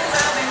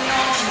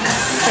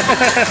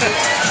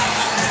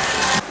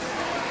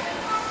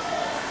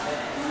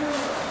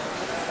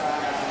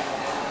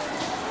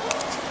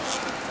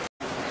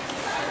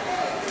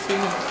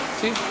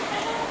 See?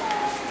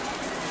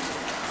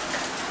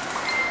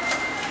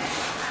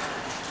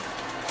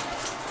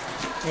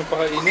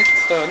 Napakainit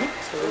sa ano?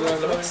 Sa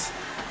lalabas.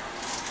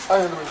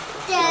 Ay, ano ba ito?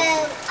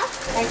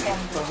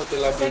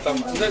 Hotel Abbey.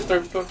 Tama. Hindi,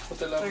 third floor.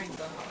 Hotel Abbey.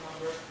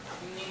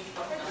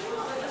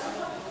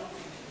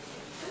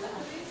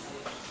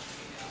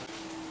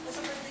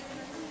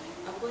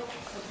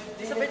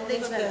 Sa birthday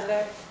ko na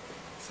lang.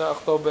 Sa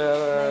October,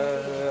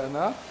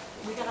 ano?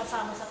 Hindi ka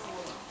kasama sa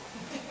tour.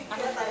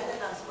 Ano tayo na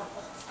lang?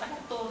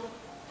 Anong tour?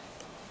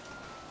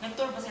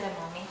 Nag-tour ba sila,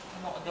 mami?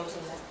 Ano daw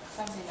sila?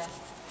 Saan sila?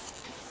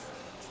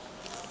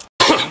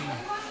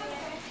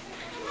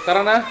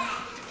 Tara na.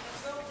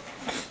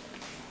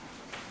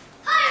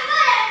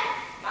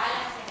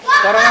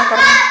 Tara na,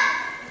 tara na.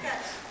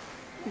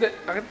 Hindi,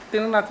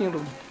 tingnan natin yung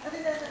room.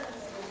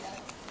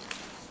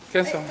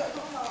 Kenzo.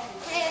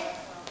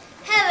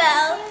 Hello.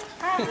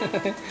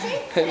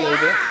 Hello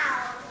there.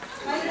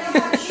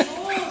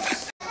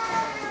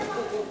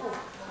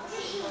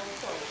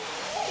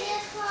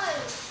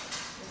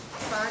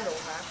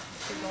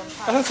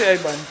 Asan si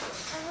Ivan?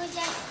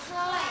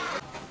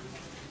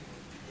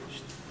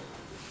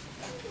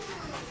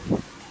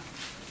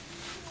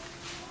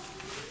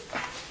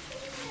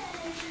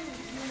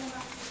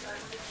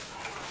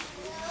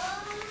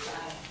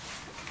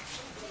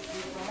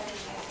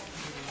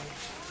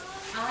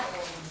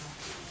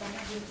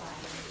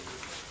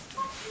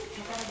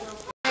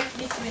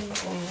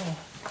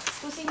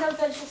 Kung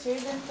sinalgal siya, sir,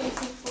 then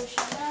facing po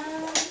siya na...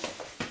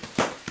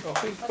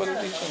 Okay, pala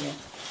dito no.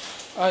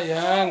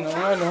 Ayan, ang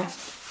ano.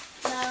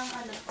 ng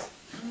ano,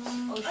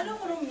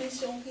 Anong room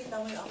miss yung kita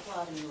mo yung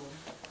aquarium?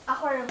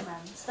 aquarium,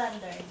 ma'am.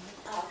 Standard.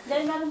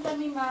 Dahil meron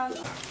kami, ma'am.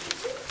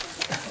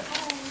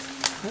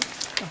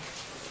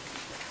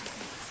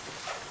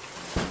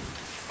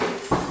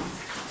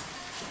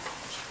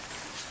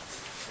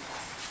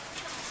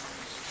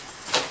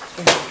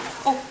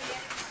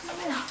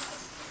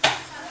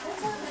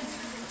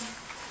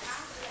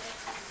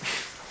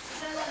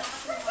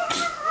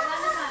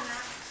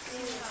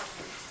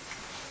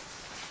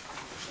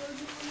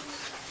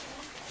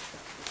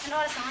 Ano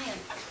oras na ngayon?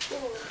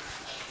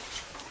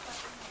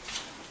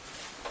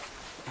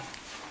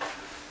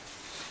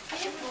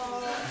 Ayun po.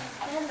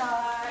 Hello.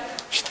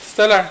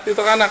 Stellar,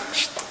 dito ka anak.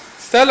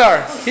 Stellar,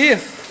 here.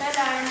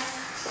 Stellar.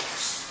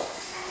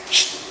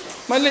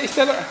 Mali,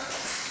 Stellar.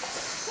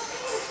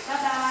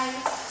 Bye-bye.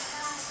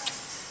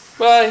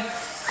 Bye.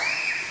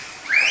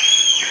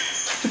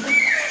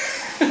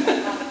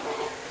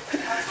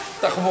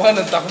 Takbo ka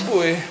ng takbo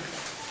eh.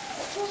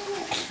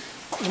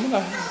 Ano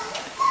na?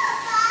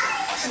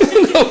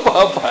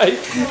 Napapay.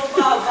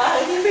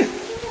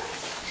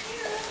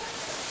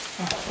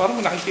 Parang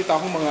nakikita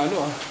akong mga ano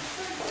ah.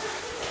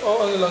 Oo,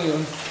 ano lang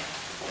yun.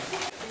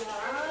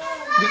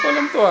 Hindi ko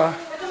alam to ah.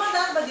 May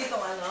dumadaan ba dito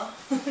ano?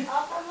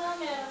 Ako na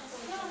meron.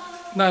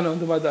 Na ano,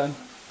 dumadaan.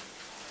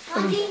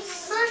 Mommy!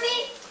 Mommy!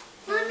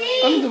 Mommy!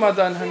 Ano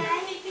dumadaan, Han?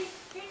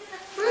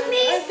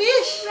 Mommy! Ay,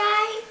 fish!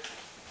 Right!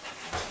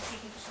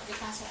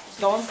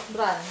 Don't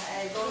run.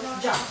 Don't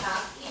jump,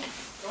 ha?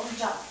 Don't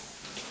jump.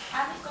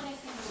 Ano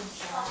connecting room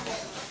siya?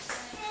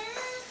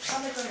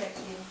 Kami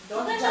connecting.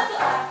 Don't Maganda jump. to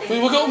ate. Uy,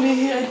 huwag ka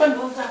umihi, Ivan.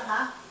 Don't jump,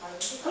 ha?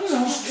 Ano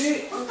lang?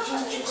 Eh, Enzo,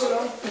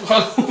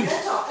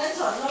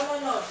 Enzo, no, no,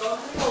 no.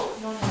 Don't go.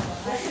 No, no, no.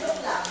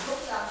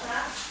 Look lang, ha?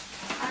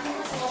 Ano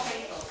mas okay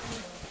to?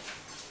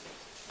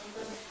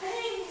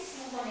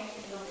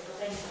 Connecting room ito.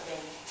 Pwede sa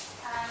bed.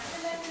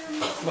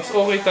 mas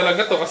okay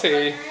talaga to kasi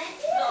Doon,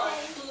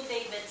 2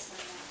 day beds na.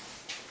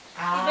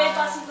 Ah. Iba yung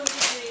possible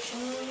situation.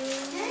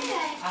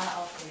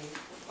 Ah, okay.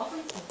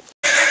 Okay po.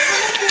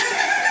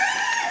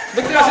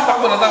 ba't ka kasi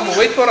takbo na takbo?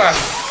 Wait for us.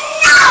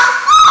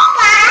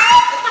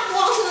 Takbo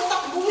ako sa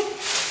takbo.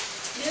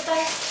 Dito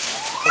tayo.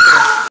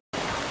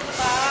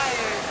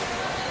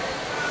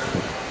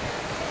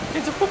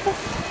 It's a popo.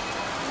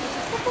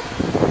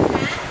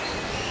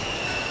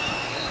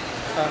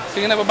 Ah,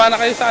 sige na, baba na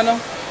kayo sa ano?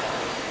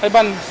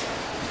 Ivan.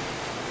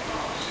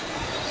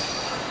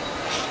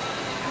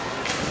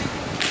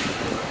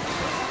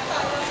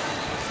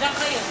 Diyan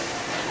kayo.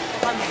 Ito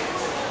kami.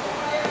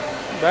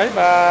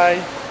 Bye-bye.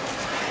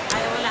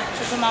 Ayaw, wala.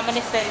 Susumama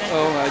ni Stella.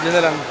 Oo nga, dyan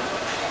na lang.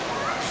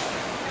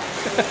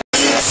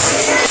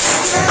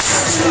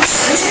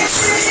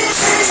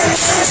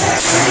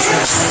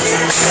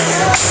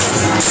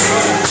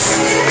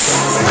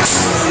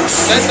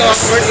 Lenzo,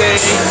 birthday.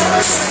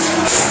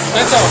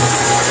 Lenzo.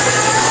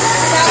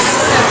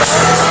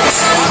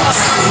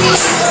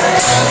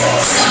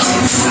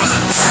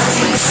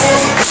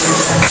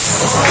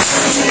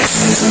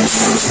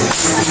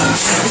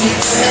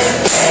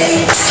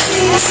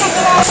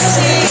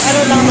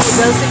 Ano lang,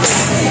 noodles.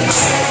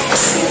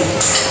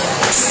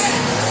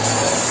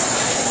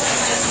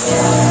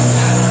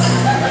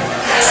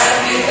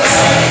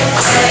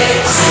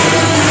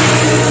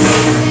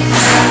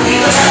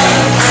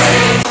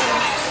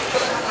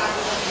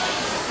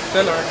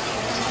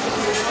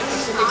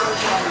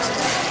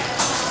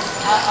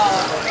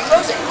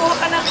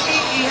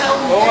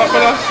 Oo nga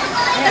pala.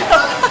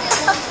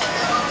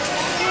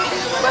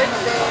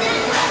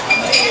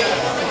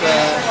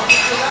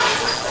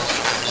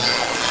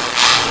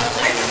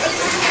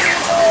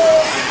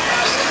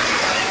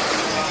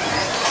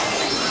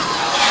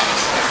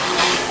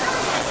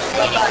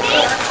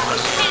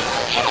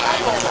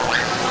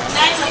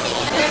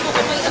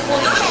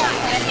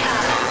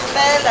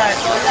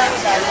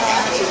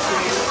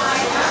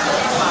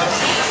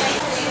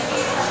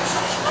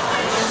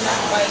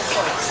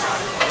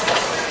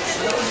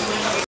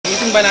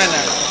 Eating banana.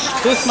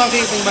 Who's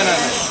monkey eating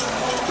banana?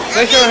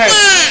 Raise your hand.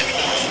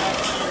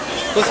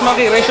 Who's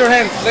monkey? Raise your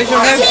hand. Raise your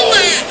hand.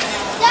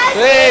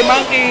 Hey,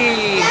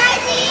 monkey.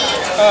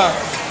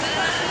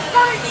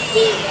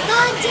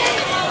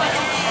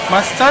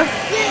 Master?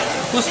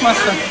 Who's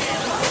master?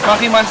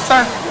 Monkey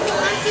master.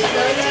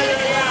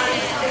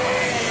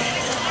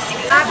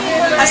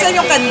 Asan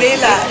yung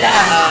kandila?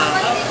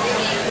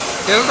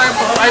 Meron tayong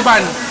phosphor. Ay,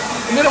 Van.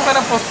 Meron ka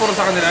ng phosphor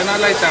sa kanila na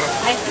lighter.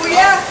 Ay,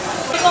 kuya!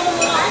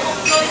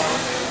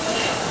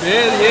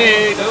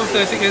 Yay! Ano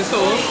sa si Kenzo?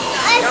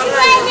 Happy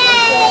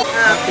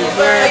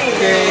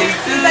birthday!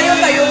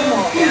 Tayo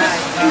mo.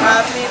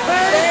 Happy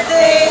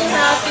birthday!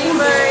 Happy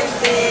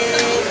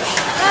birthday!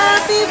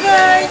 Happy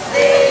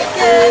birthday,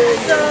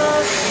 Kenzo!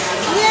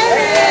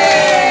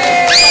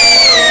 Yay!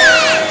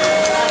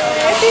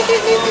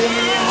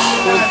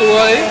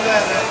 Tuwa eh.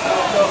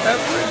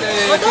 Happy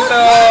birthday!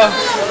 Tito!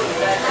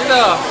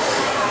 Tito!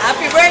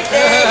 Happy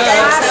birthday,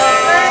 Kenzo!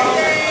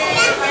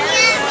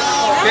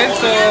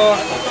 Kenzo!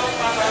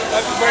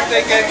 Happy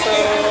birthday, Kenzo!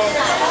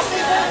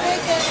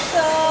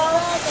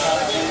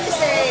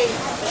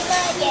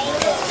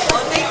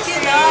 Oh, thank you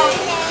now.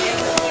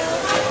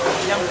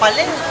 Yan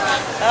pala.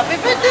 Happy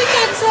birthday,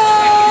 Kenzo!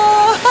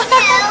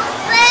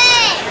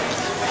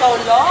 So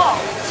long.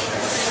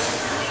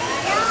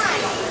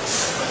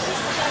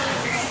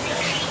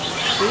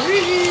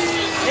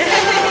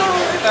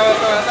 Tawa.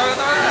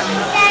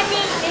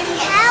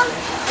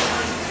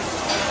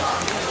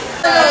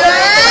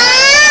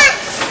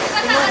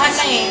 Pinuhan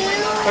na eh.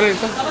 Ano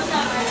ito?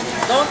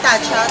 Don't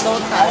touch ha,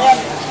 don't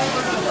touch.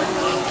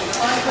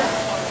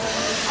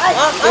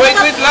 Wait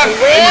lang!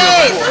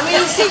 Wait!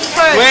 We'll sing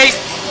first. Wait!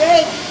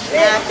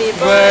 Happy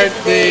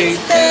Birthday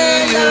to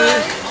you!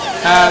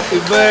 Happy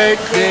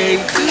birthday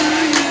to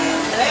you!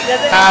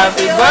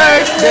 Happy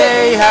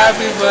birthday!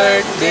 Happy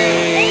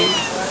birthday!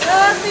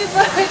 Happy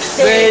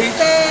birthday,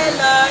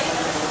 Stella!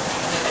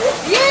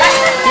 Yay!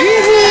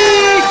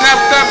 Yee! Clap!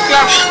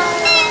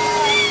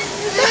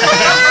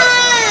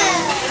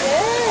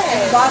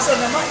 Baso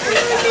naman.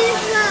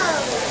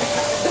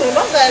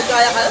 Naman,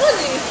 kaya ka naman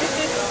eh.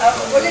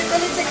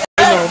 Ulit-ulit sa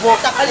Ano po?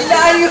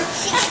 takalilayo.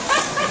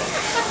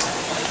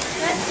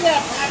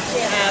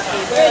 Happy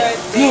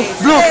birthday,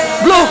 Blue!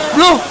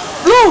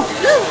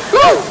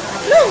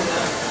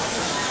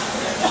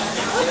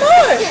 One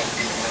more!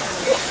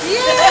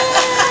 Yay!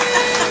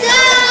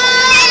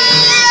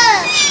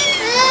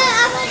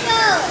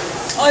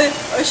 Oy,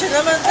 siya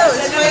naman daw.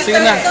 It's my Sige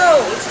turn na. daw.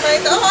 It's my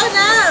turn. Oo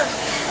na.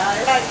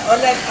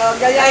 Ulit,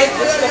 gayahin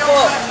gusto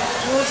ko.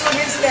 Gusto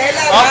ni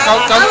Stella.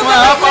 Count mo.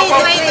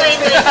 Wait.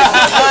 1,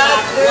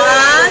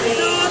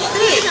 2,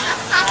 3.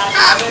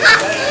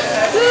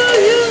 To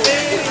you.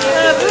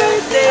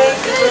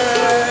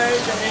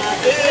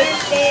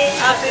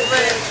 Happy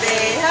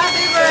birthday,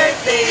 Happy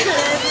birthday,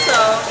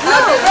 Kenzo.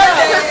 Happy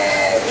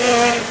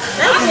birthday.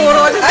 Ay,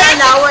 puro na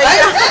tanaway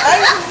na.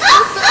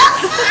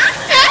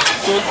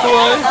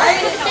 Tutuan.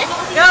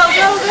 Go.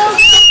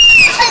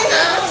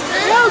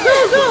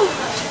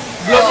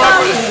 Blow pa.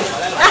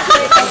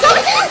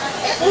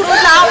 Puro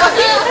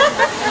laway.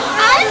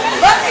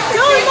 Bakit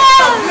yun na?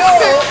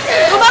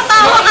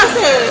 Tumatawa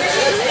kasi.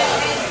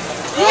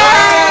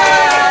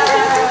 Yeah!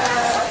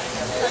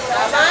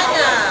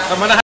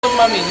 Tama na hapon,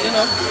 mami.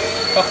 Yun o.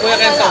 Pakuya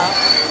Kenzo.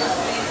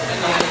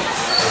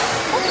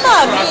 Ang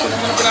mami. Kaso mo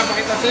na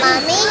pinapakita sa'yo.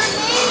 Mommy?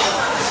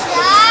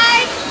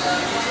 Shark?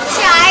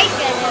 Shark?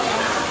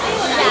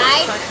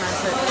 Shark?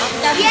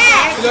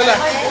 Yes!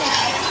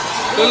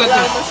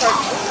 Lola.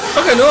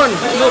 Pag ganun.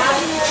 Look.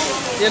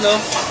 Yan o.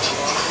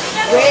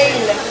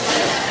 Whale.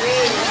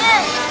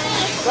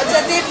 What's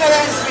the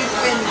difference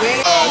between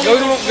whale?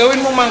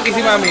 Gawin mo monkey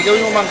si mami.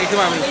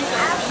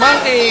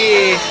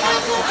 Monkey!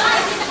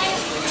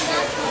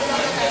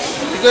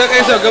 Si Kuya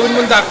Kenzo, gawin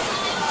mo duck.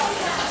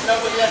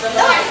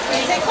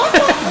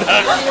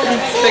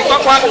 Say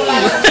kwak.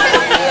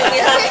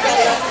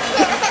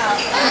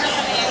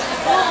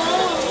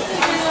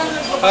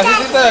 Si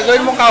Tita,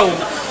 gawin mo cow.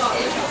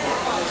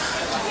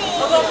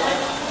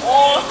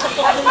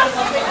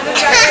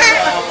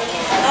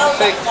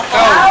 Say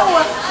cow.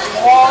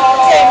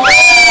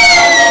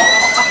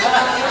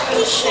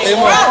 Say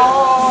mo.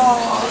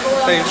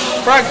 Say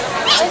frog.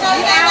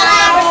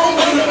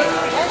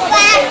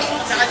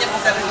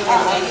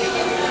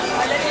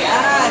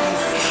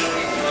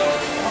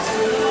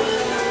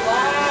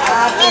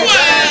 Happy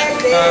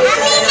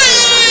birthday.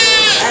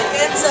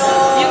 Kenzo.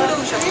 Yung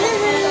Lucia po.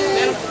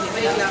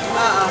 Wait lang.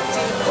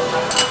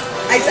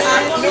 Ay, sa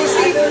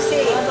Lucy.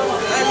 Lucy.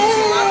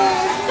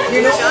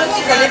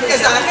 Galit ka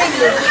sa akin.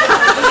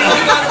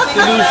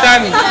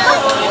 Solution.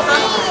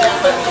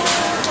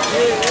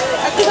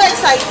 At di ba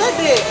excited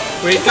eh?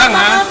 Wait lang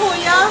ha.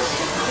 Kuya,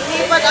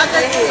 inipan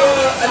agad eh.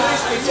 Ano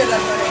yung special lang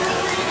mo rin?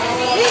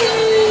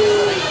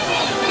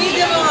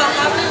 Video mo nga,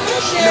 happy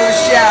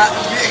Lucia.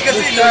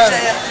 Kasi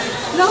Lucia.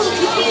 No,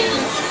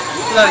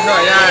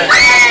 ayan.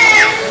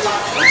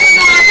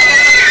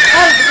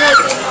 Oh, good.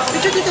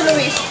 Picture dito,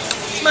 Luis.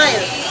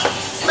 Smile.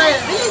 Smile,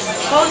 bilis.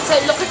 Bonsa,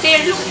 look at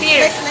here, look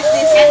here. Like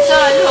this. Enzo,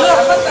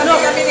 look.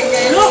 Look.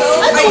 Look.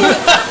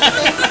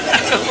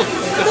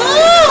 No!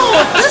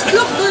 Just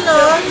look doon,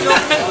 oh.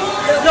 Look.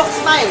 Look,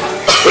 smile.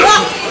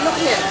 Look. Look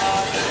here.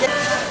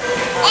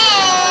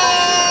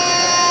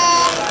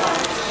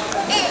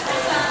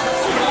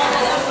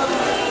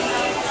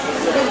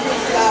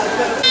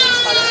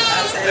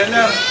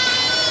 Taylor.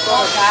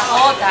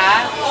 Hold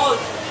ha.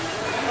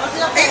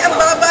 Eh, ang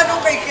baba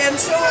nung kay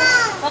Kenzo.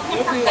 Huwag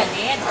mo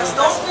tanggalin.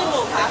 Don't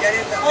remove, ha?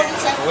 Hold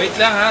it sa... Wait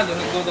lang ha.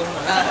 Dunod-dunod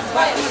na.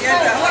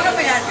 Ano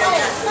ba yan?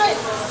 Ganyan.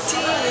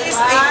 Cheese.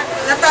 Eh,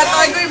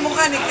 natatago yung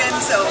mukha ni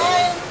Kenzo.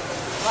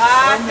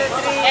 1, 2,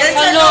 3.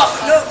 Enzo, look.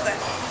 Look.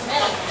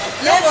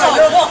 Kenzo,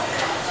 look.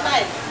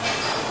 Smile.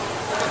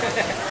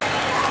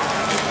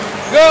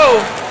 Go!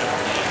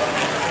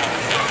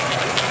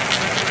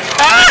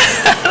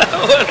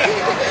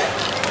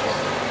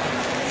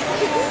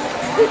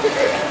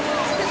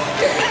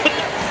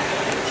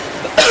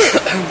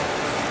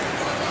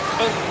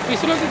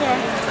 Piso lang dito ha.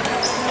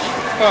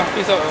 Oh,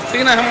 piso.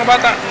 Sige na, mga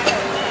bata.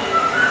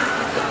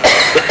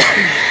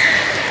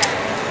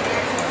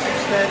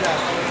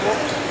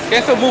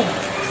 Keso, move.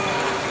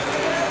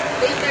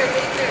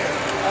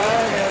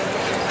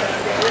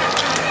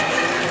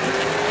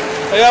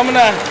 Ayaw mo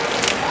na.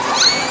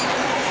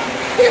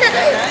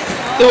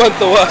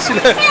 Tuwan-tuwa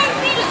sila.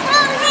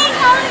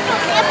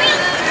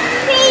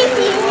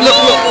 Look,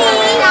 look.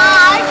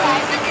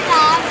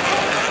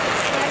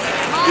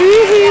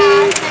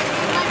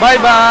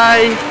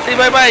 Bye-bye. Say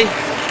bye-bye.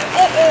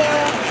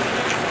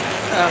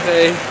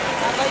 Okay.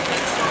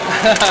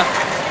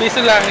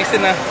 Piso lang,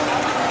 isa na.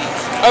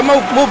 Ah,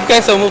 move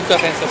Kenzo, move ka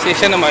Kenzo. Kasi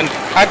siya naman.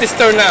 Atis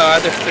turn na, oh,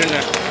 atis turn na.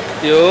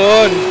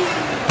 Yun.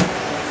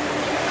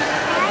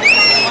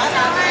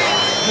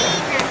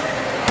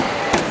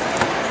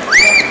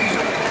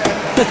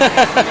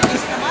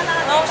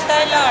 Oh,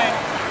 Stellar.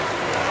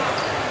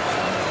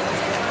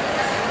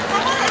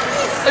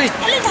 Ay,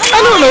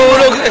 ano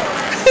nahulog?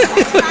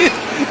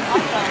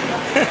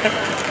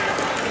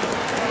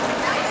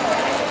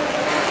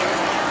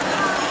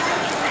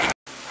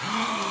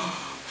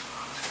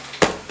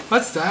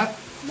 What's that?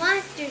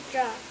 Monster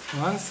truck.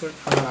 Monster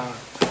truck.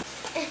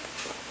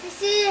 This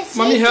is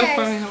Mommy help,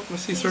 mommy help.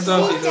 Scissor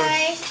daw, scissor.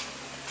 Scissors.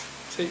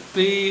 Say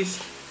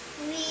please.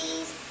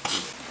 Please.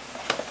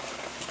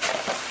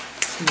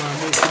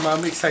 Si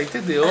Mami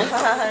excited eh, oh.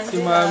 Si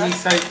Mami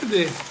excited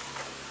eh.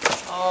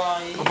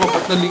 Ay. Aba,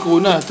 ba't naliko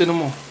na? Tinan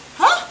mo.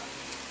 Ha?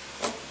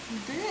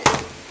 Hindi.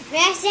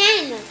 Where's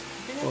Anna?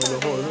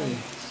 Holo eh.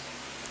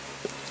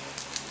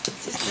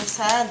 This is the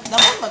sand.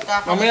 Naman,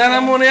 magkakaroon. Mamaya na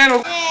muna yan,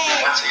 oh.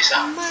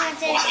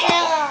 Monster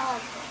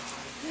truck.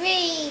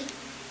 3,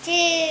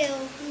 2,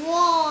 1,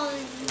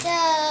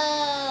 go.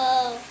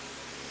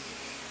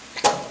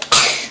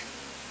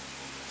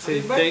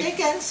 Say Birthday, thank.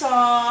 Kenzo.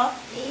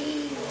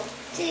 3,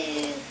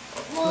 2,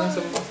 1,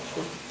 Nasa- go.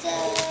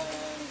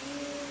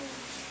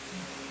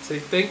 Say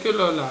thank you,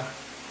 Lola.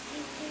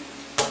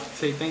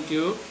 Say thank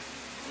you.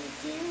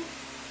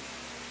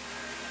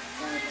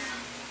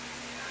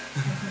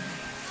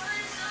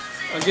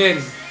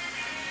 Again.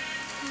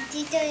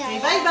 Dito Say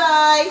yan.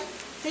 bye-bye.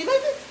 Say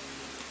bye-bye.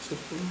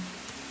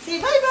 Say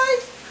bye-bye.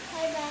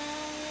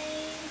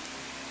 Bye-bye.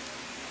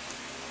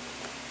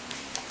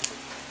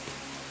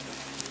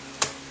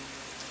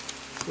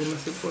 Puna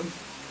sipon.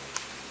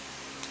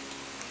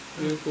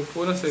 Ayun po,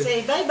 puna sa'yo.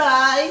 Say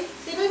bye-bye.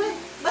 Say bye-bye.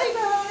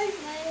 Bye-bye.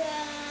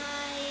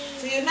 Bye-bye.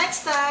 See you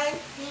next time.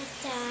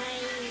 Next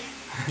time.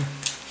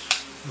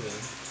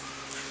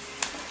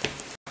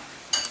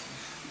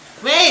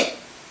 Wait!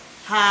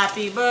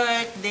 Happy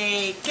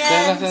birthday,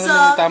 Sana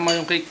Kenzo! tama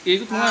yung cake.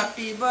 Ikot mo nga.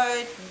 Happy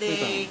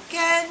birthday,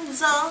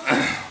 Kenzo!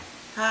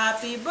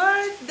 Happy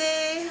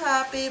birthday,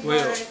 happy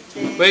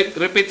birthday. Wait,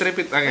 repeat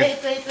again.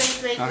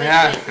 Wait. Okay,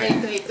 ha?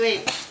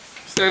 Wait.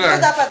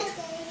 Stellar. Ito dapat.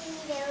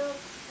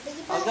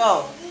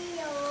 Go.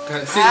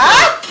 Sing.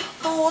 Ah!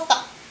 Tuta.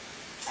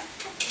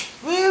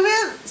 We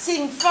will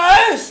sing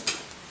first.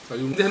 So,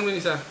 yung mo yung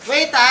isa.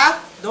 Wait ah.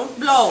 Don't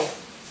blow.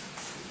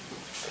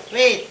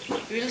 Wait.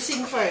 We'll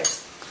sing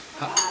first.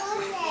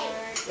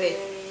 Wait.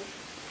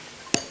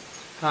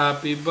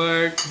 Happy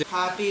birthday.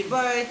 Happy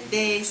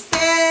birthday,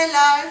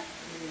 Stellar.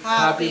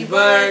 Happy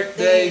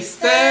birthday,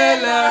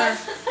 Stellar.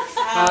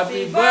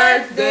 Happy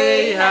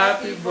birthday,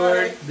 happy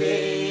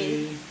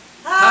birthday.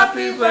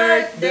 Happy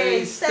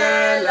birthday,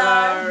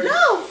 Stellar.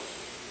 Blow.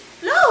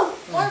 Blow.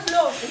 More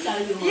blow.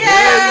 Yeah.